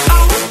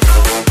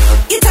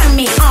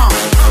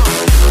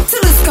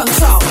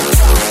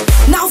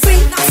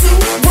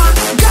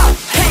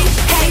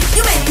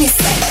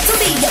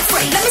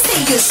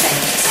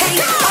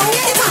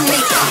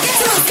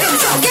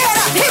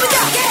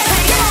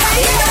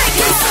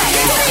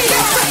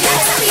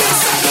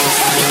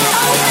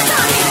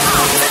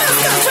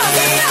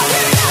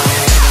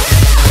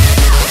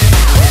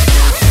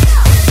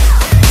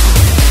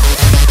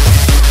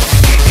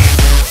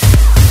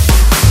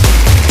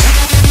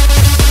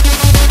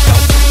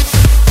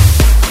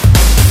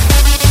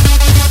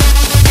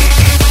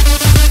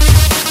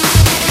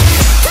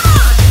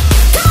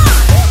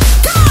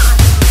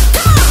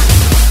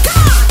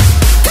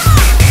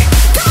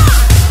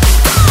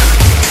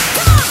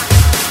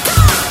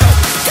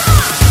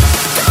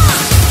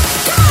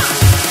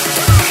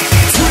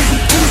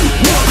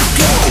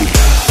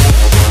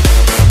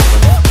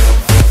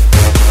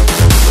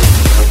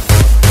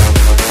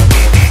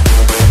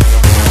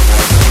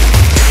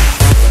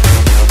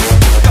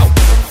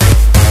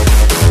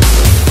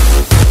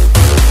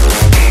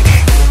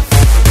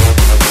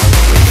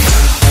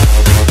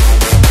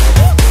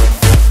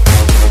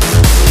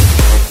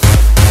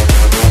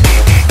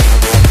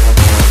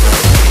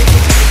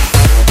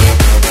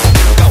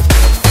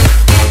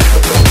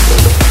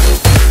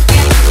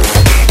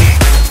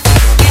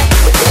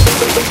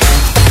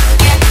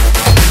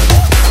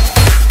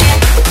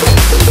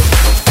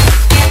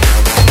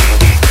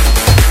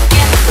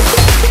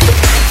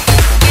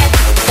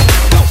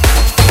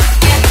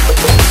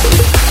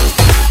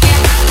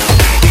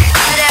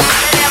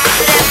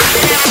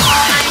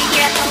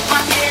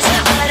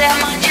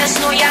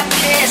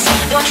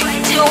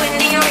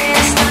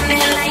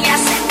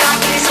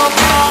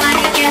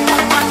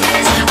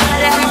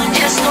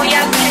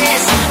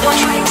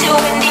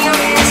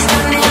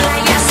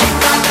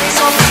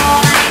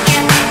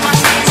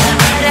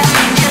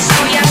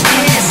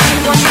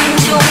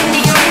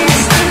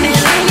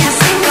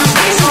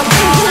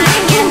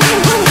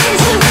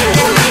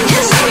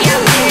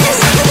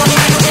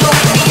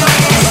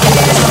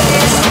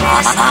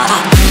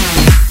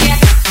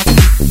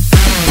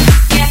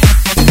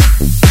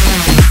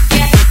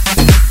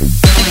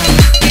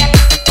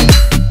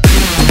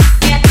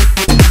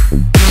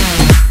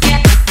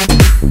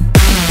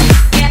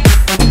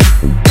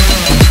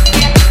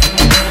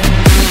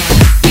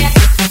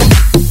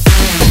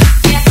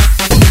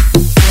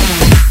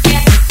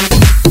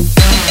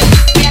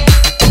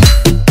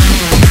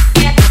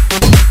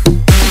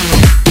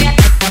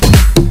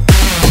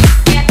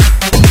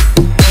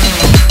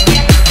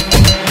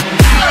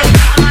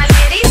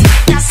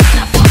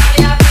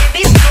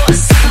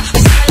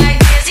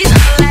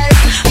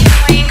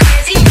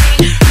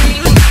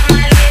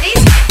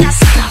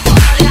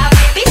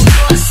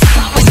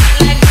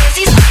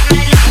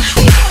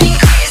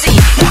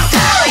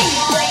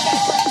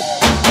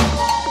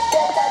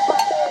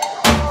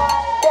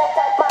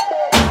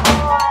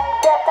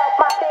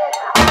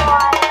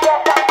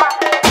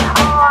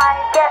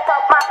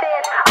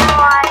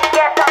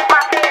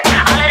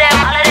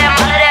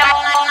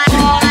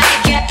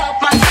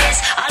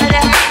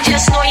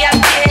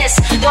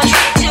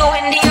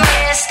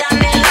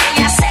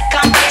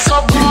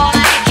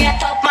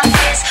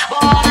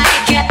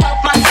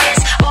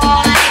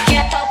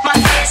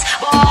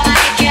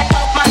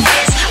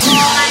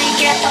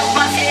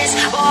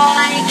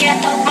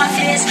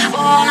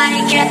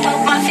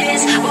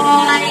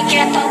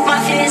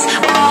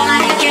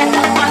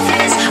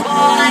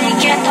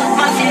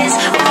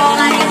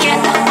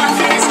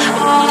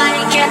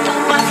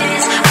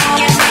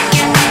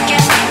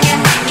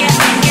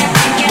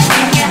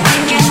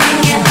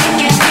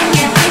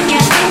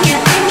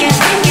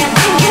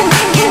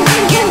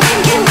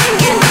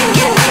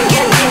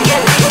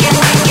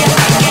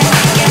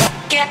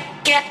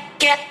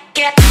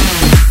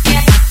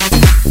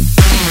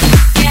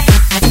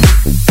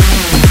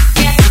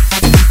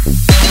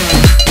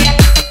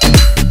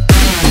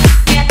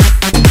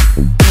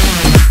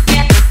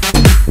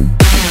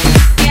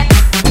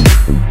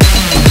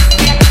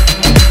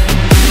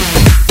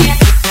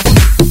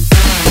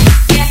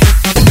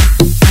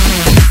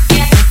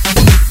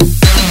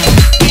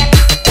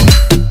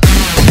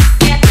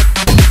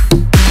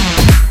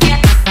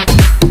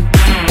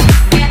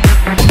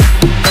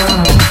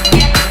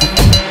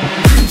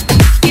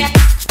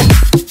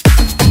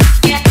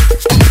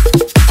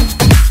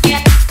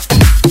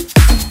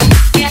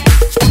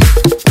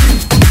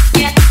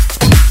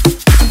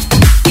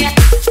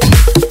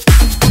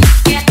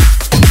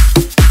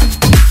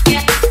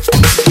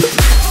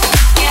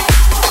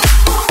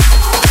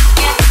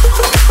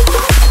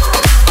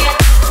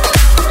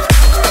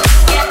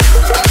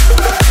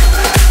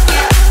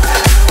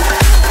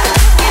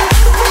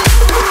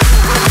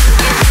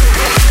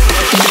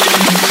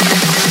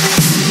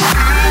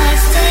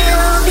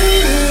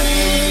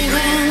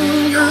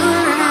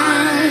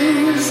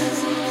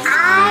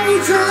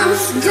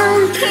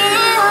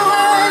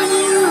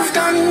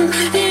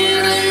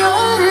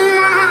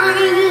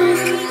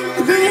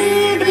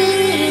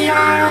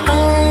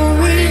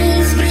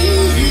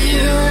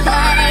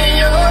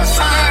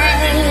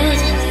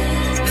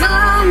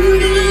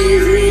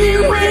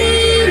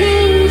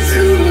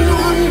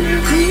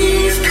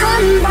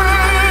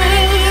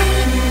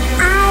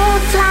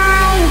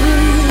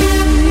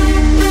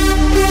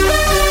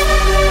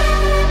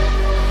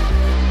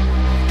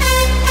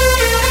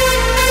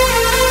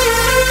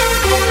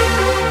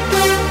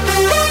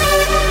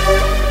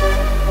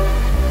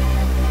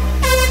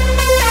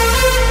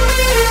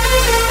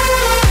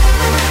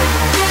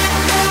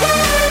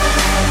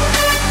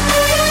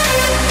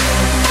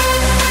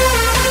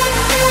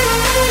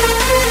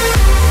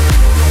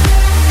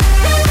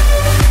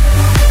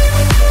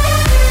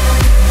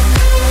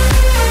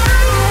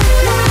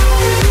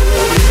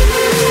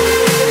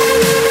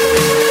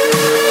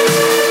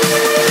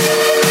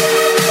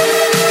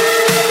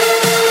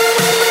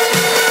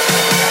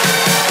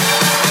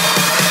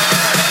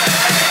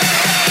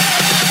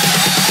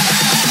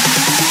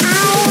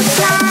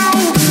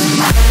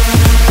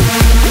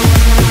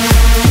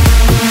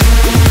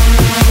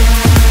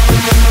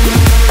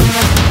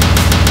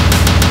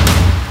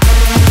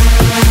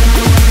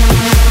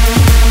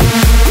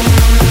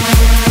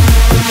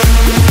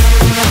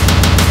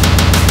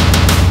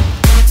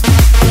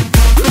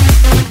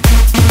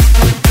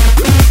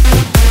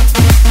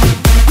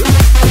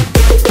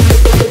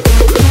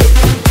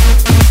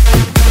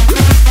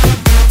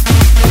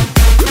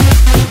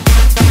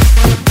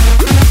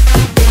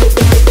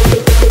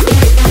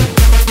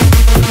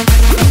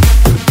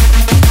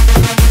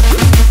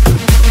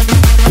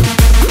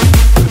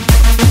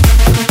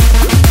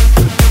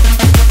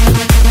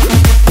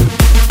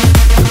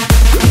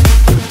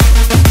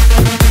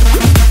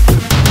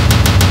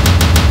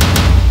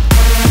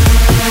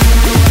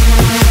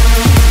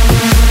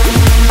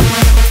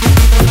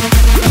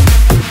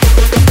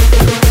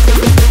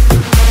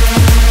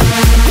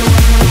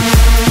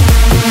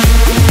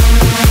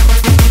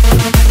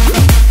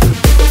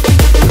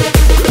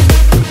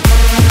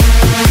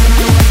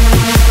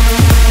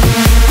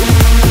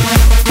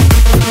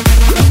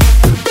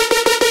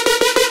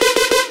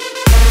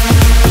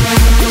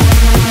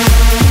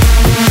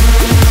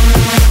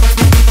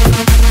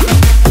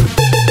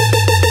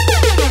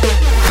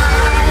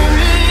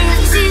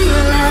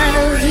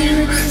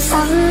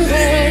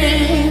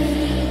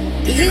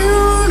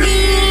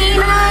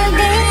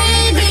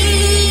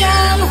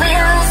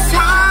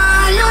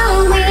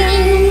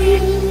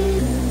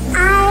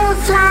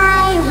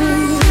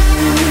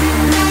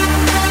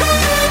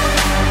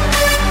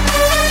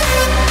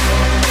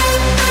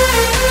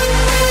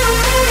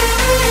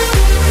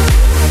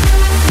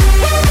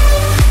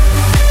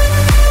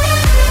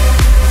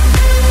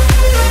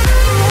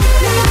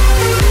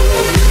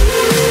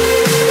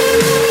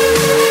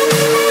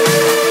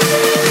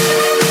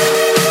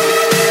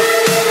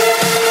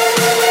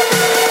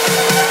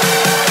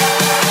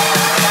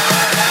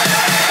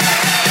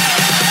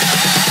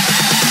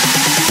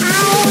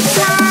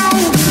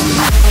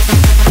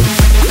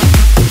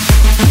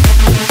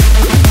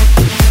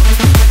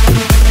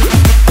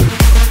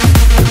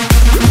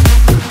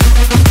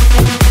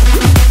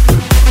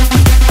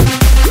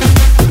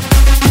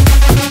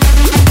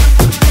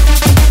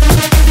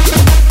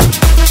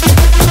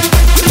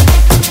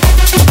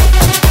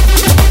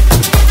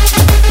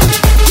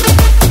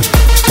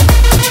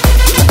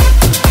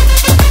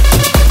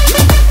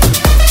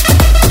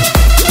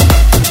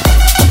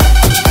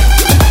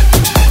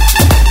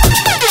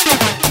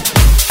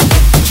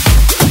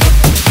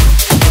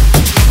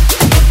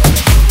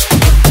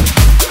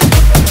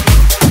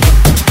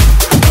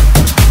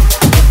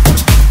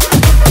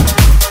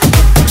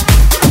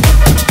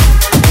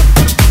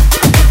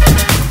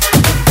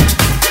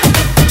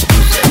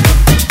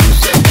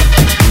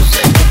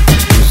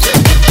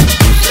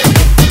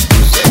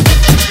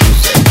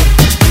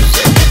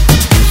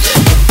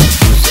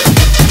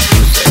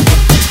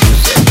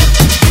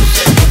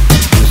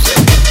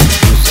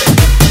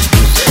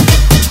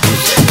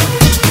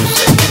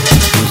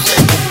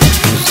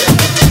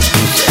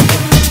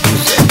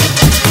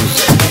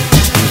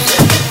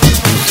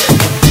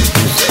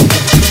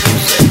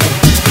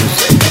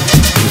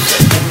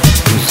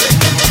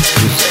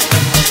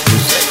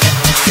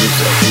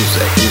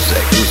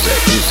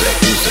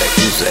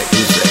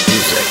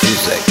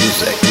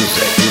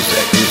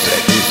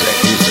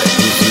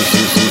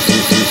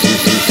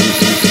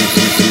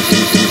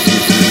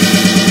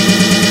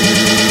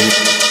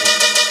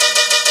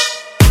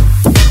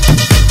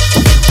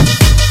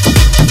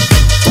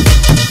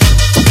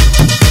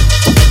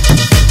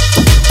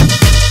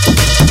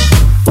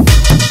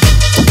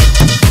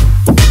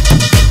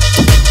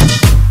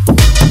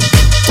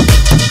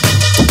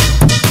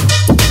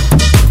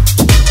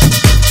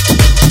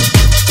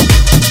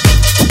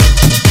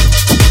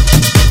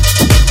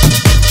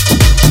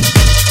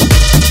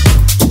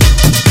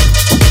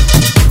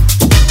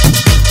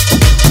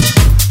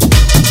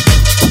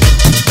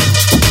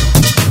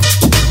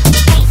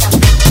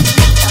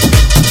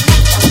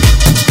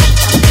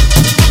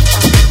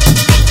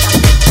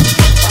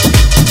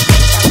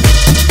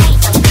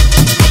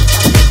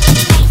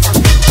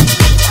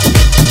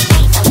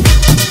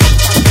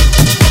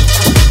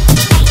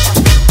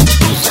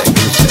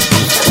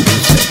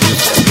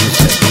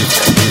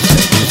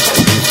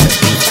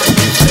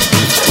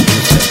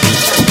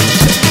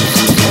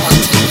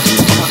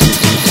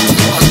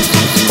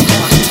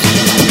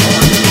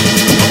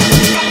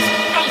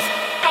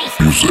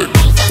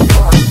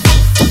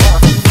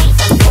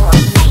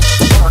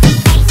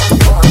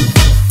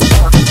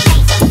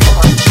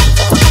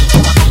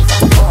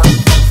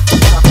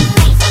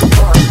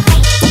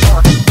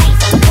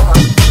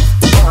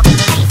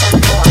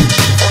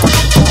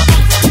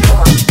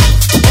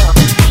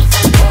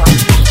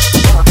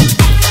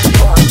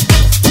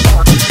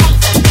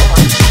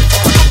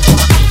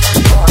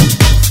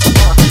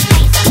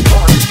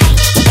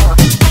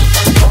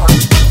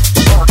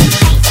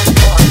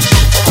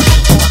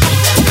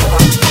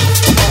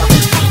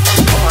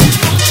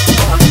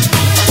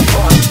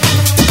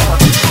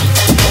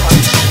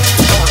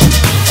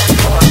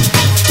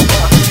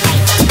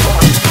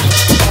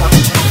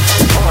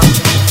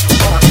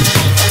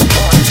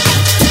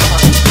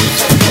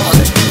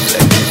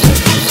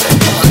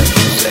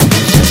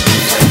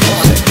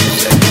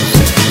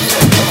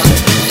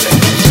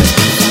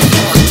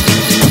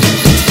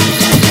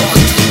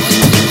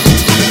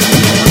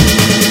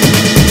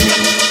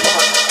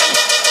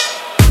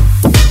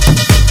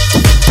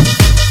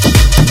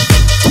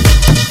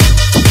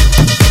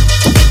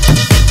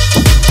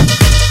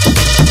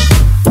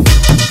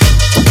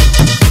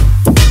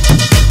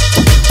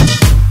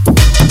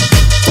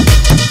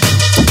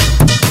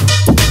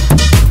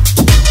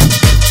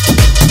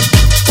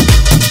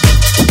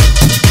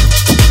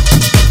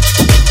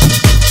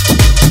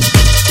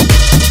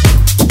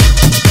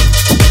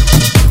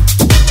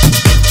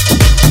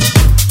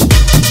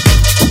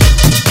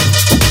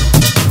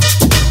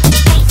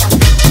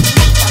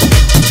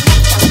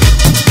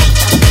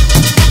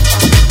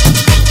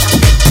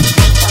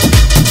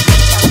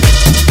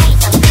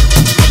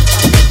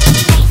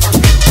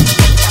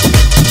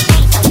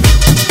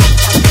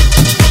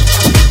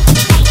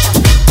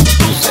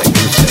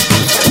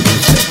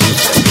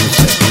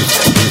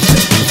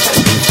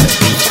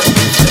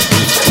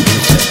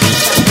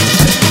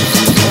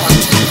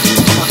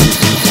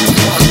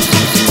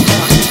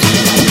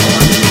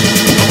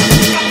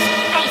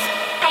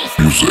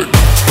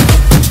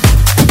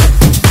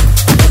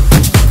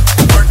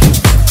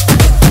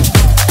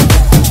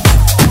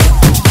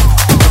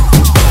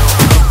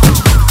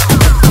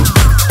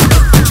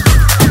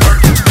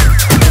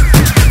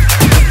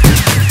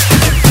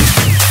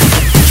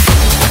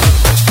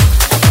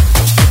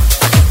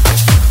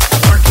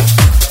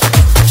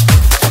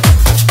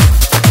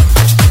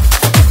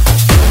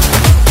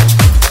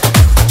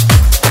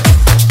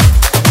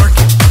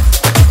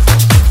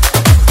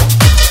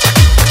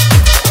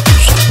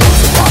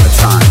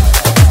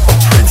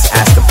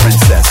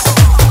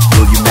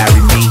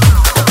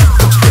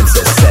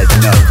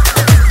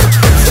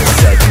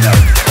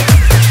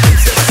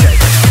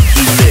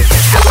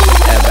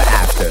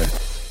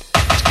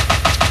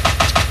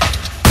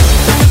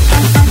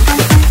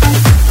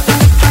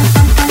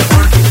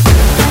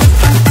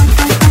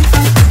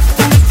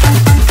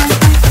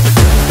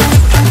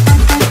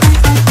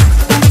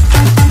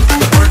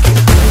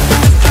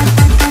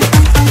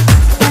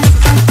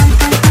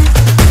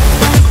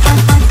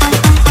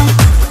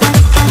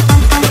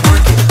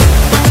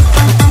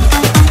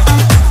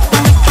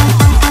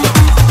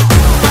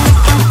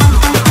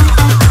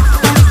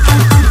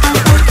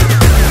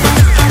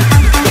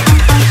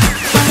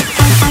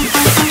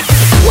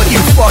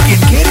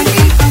fucking kidding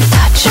me?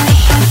 Touch me.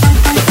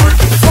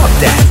 Fuck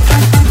that.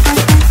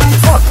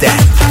 Fuck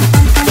that.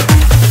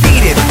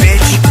 Beat it,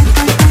 bitch.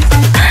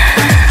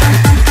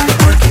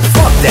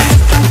 Fuck that.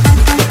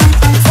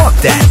 Fuck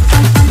that.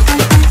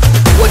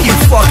 What are you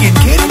fucking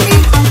kidding me?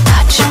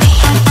 Touch me.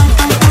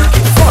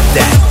 Fuck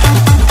that.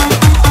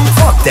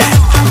 Fuck that.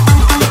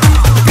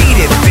 Beat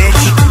it,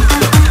 bitch.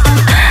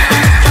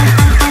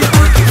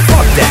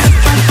 Fuck that.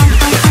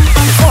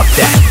 Fuck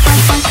that.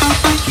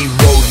 He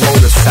rode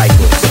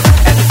motorcycles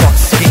and fucked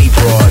skinny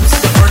broads.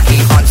 He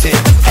hunted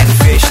and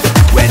fished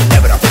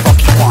whenever the fuck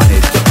he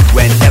wanted.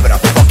 Whenever the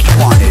fuck he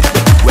wanted.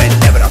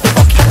 Whenever the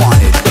fuck he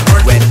wanted.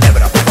 Whenever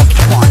the fuck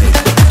he wanted.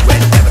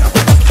 Whenever the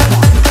fuck he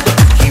wanted.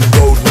 He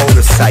rode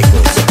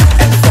motorcycles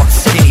and fucked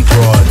skinny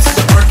broads.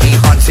 He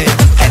hunted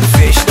and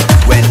fished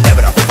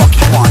whenever the fuck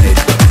he wanted.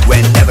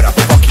 Whenever the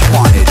fuck he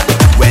wanted.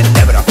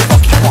 Whenever the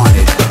fuck he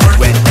wanted.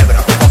 Whenever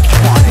the fuck he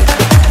wanted.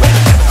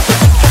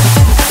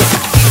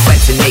 He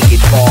went to naked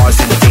bars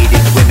and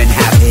dated women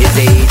half his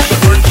age.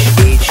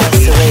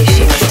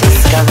 Isolation is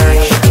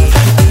discovery.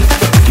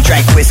 He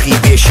drank whiskey,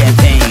 beer,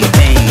 champagne,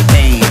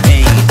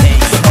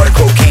 snorted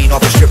cocaine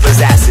off of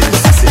strippers'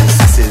 asses.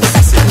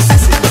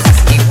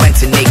 He went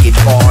to naked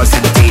bars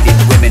and dated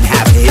women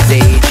half his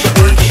age.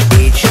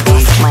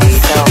 Lost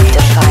myself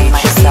to find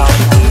myself.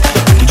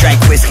 He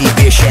drank whiskey,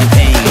 beer,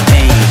 champagne,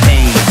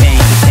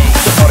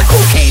 snorted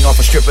cocaine off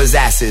of strippers'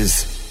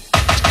 asses.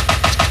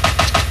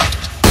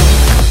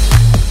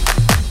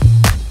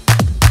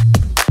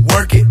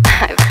 Work it.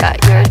 I've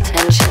got your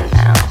attention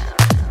now.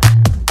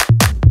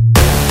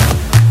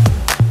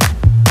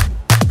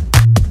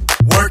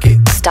 Work it.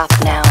 Stop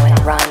now and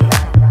run.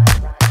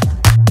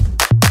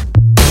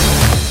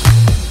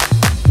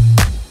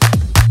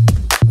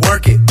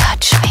 Work it.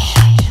 Touch me.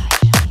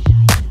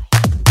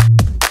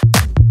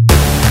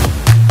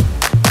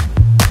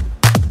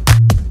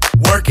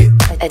 Work it.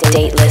 A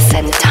dateless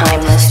and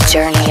timeless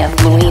journey of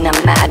Moina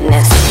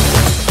madness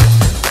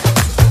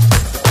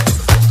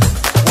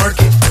Work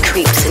it.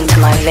 creeps into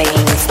my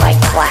veins like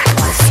black,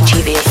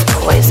 mischievous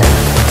poison.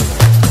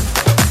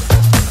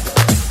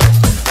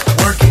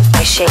 Work it.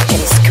 I shake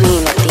and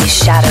scream at these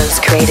shadows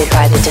created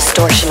by the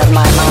distortion of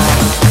my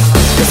mind.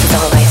 This is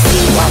all I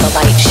see while the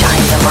light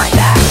shines on my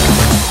back.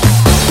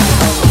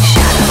 Only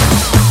shadows.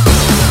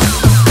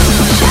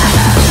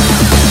 Shadows.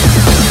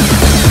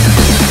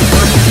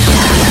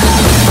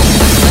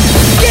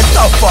 Get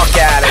the fuck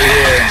out of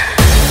here.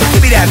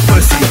 Give me that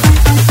pussy.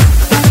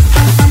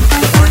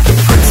 The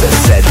princess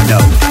said no.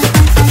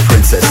 The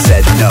princess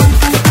said no.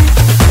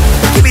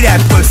 Give me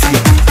that pussy.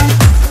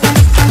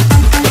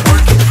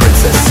 The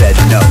princess said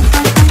no.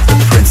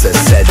 The princess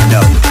said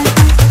no.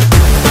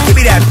 Give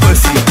me that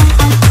pussy.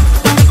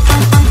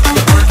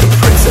 The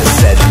princess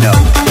said no.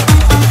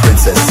 The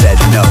princess said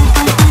no.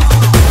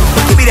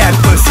 Give me that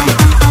pussy.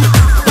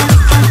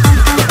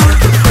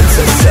 The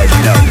princess said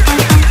no.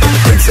 The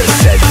princess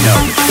said no.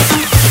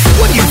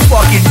 What are you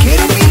fucking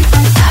kidding me?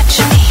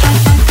 Touch me.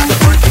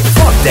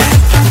 Fuck that.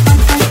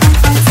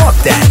 Fuck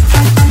that.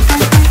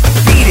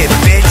 Beat it,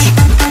 bitch.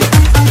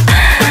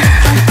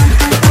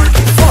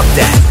 Fuck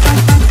that.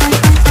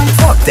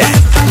 Fuck that.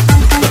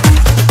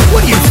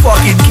 What are you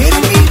fucking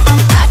kidding me?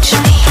 Touch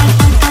me.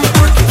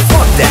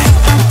 Fuck that.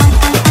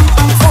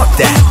 Fuck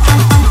that.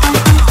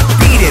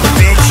 Beat it,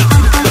 bitch.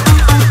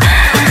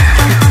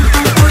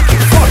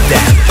 Fuck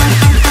that.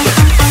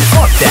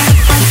 Fuck that.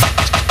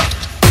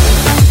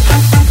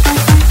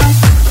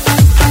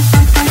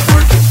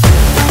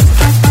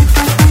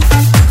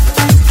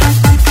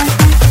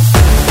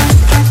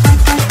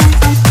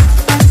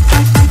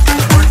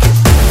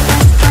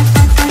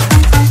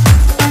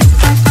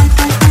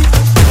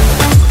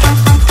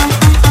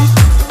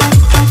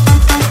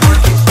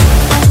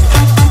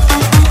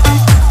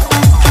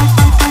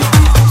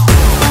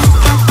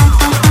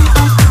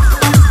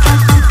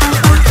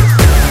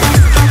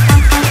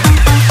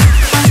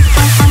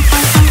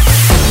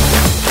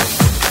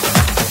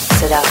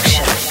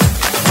 Seduction.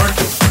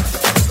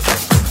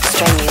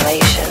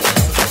 Strangulation.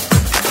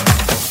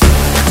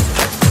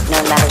 No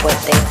matter what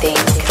they think,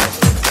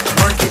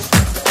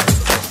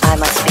 I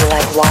must be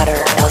like water,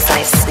 else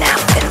I snap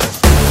and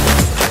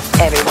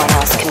everyone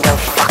else can go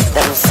fuck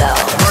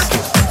themselves.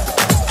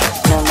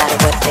 No matter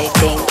what they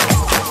think.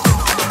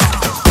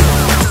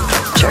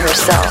 To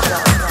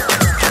herself.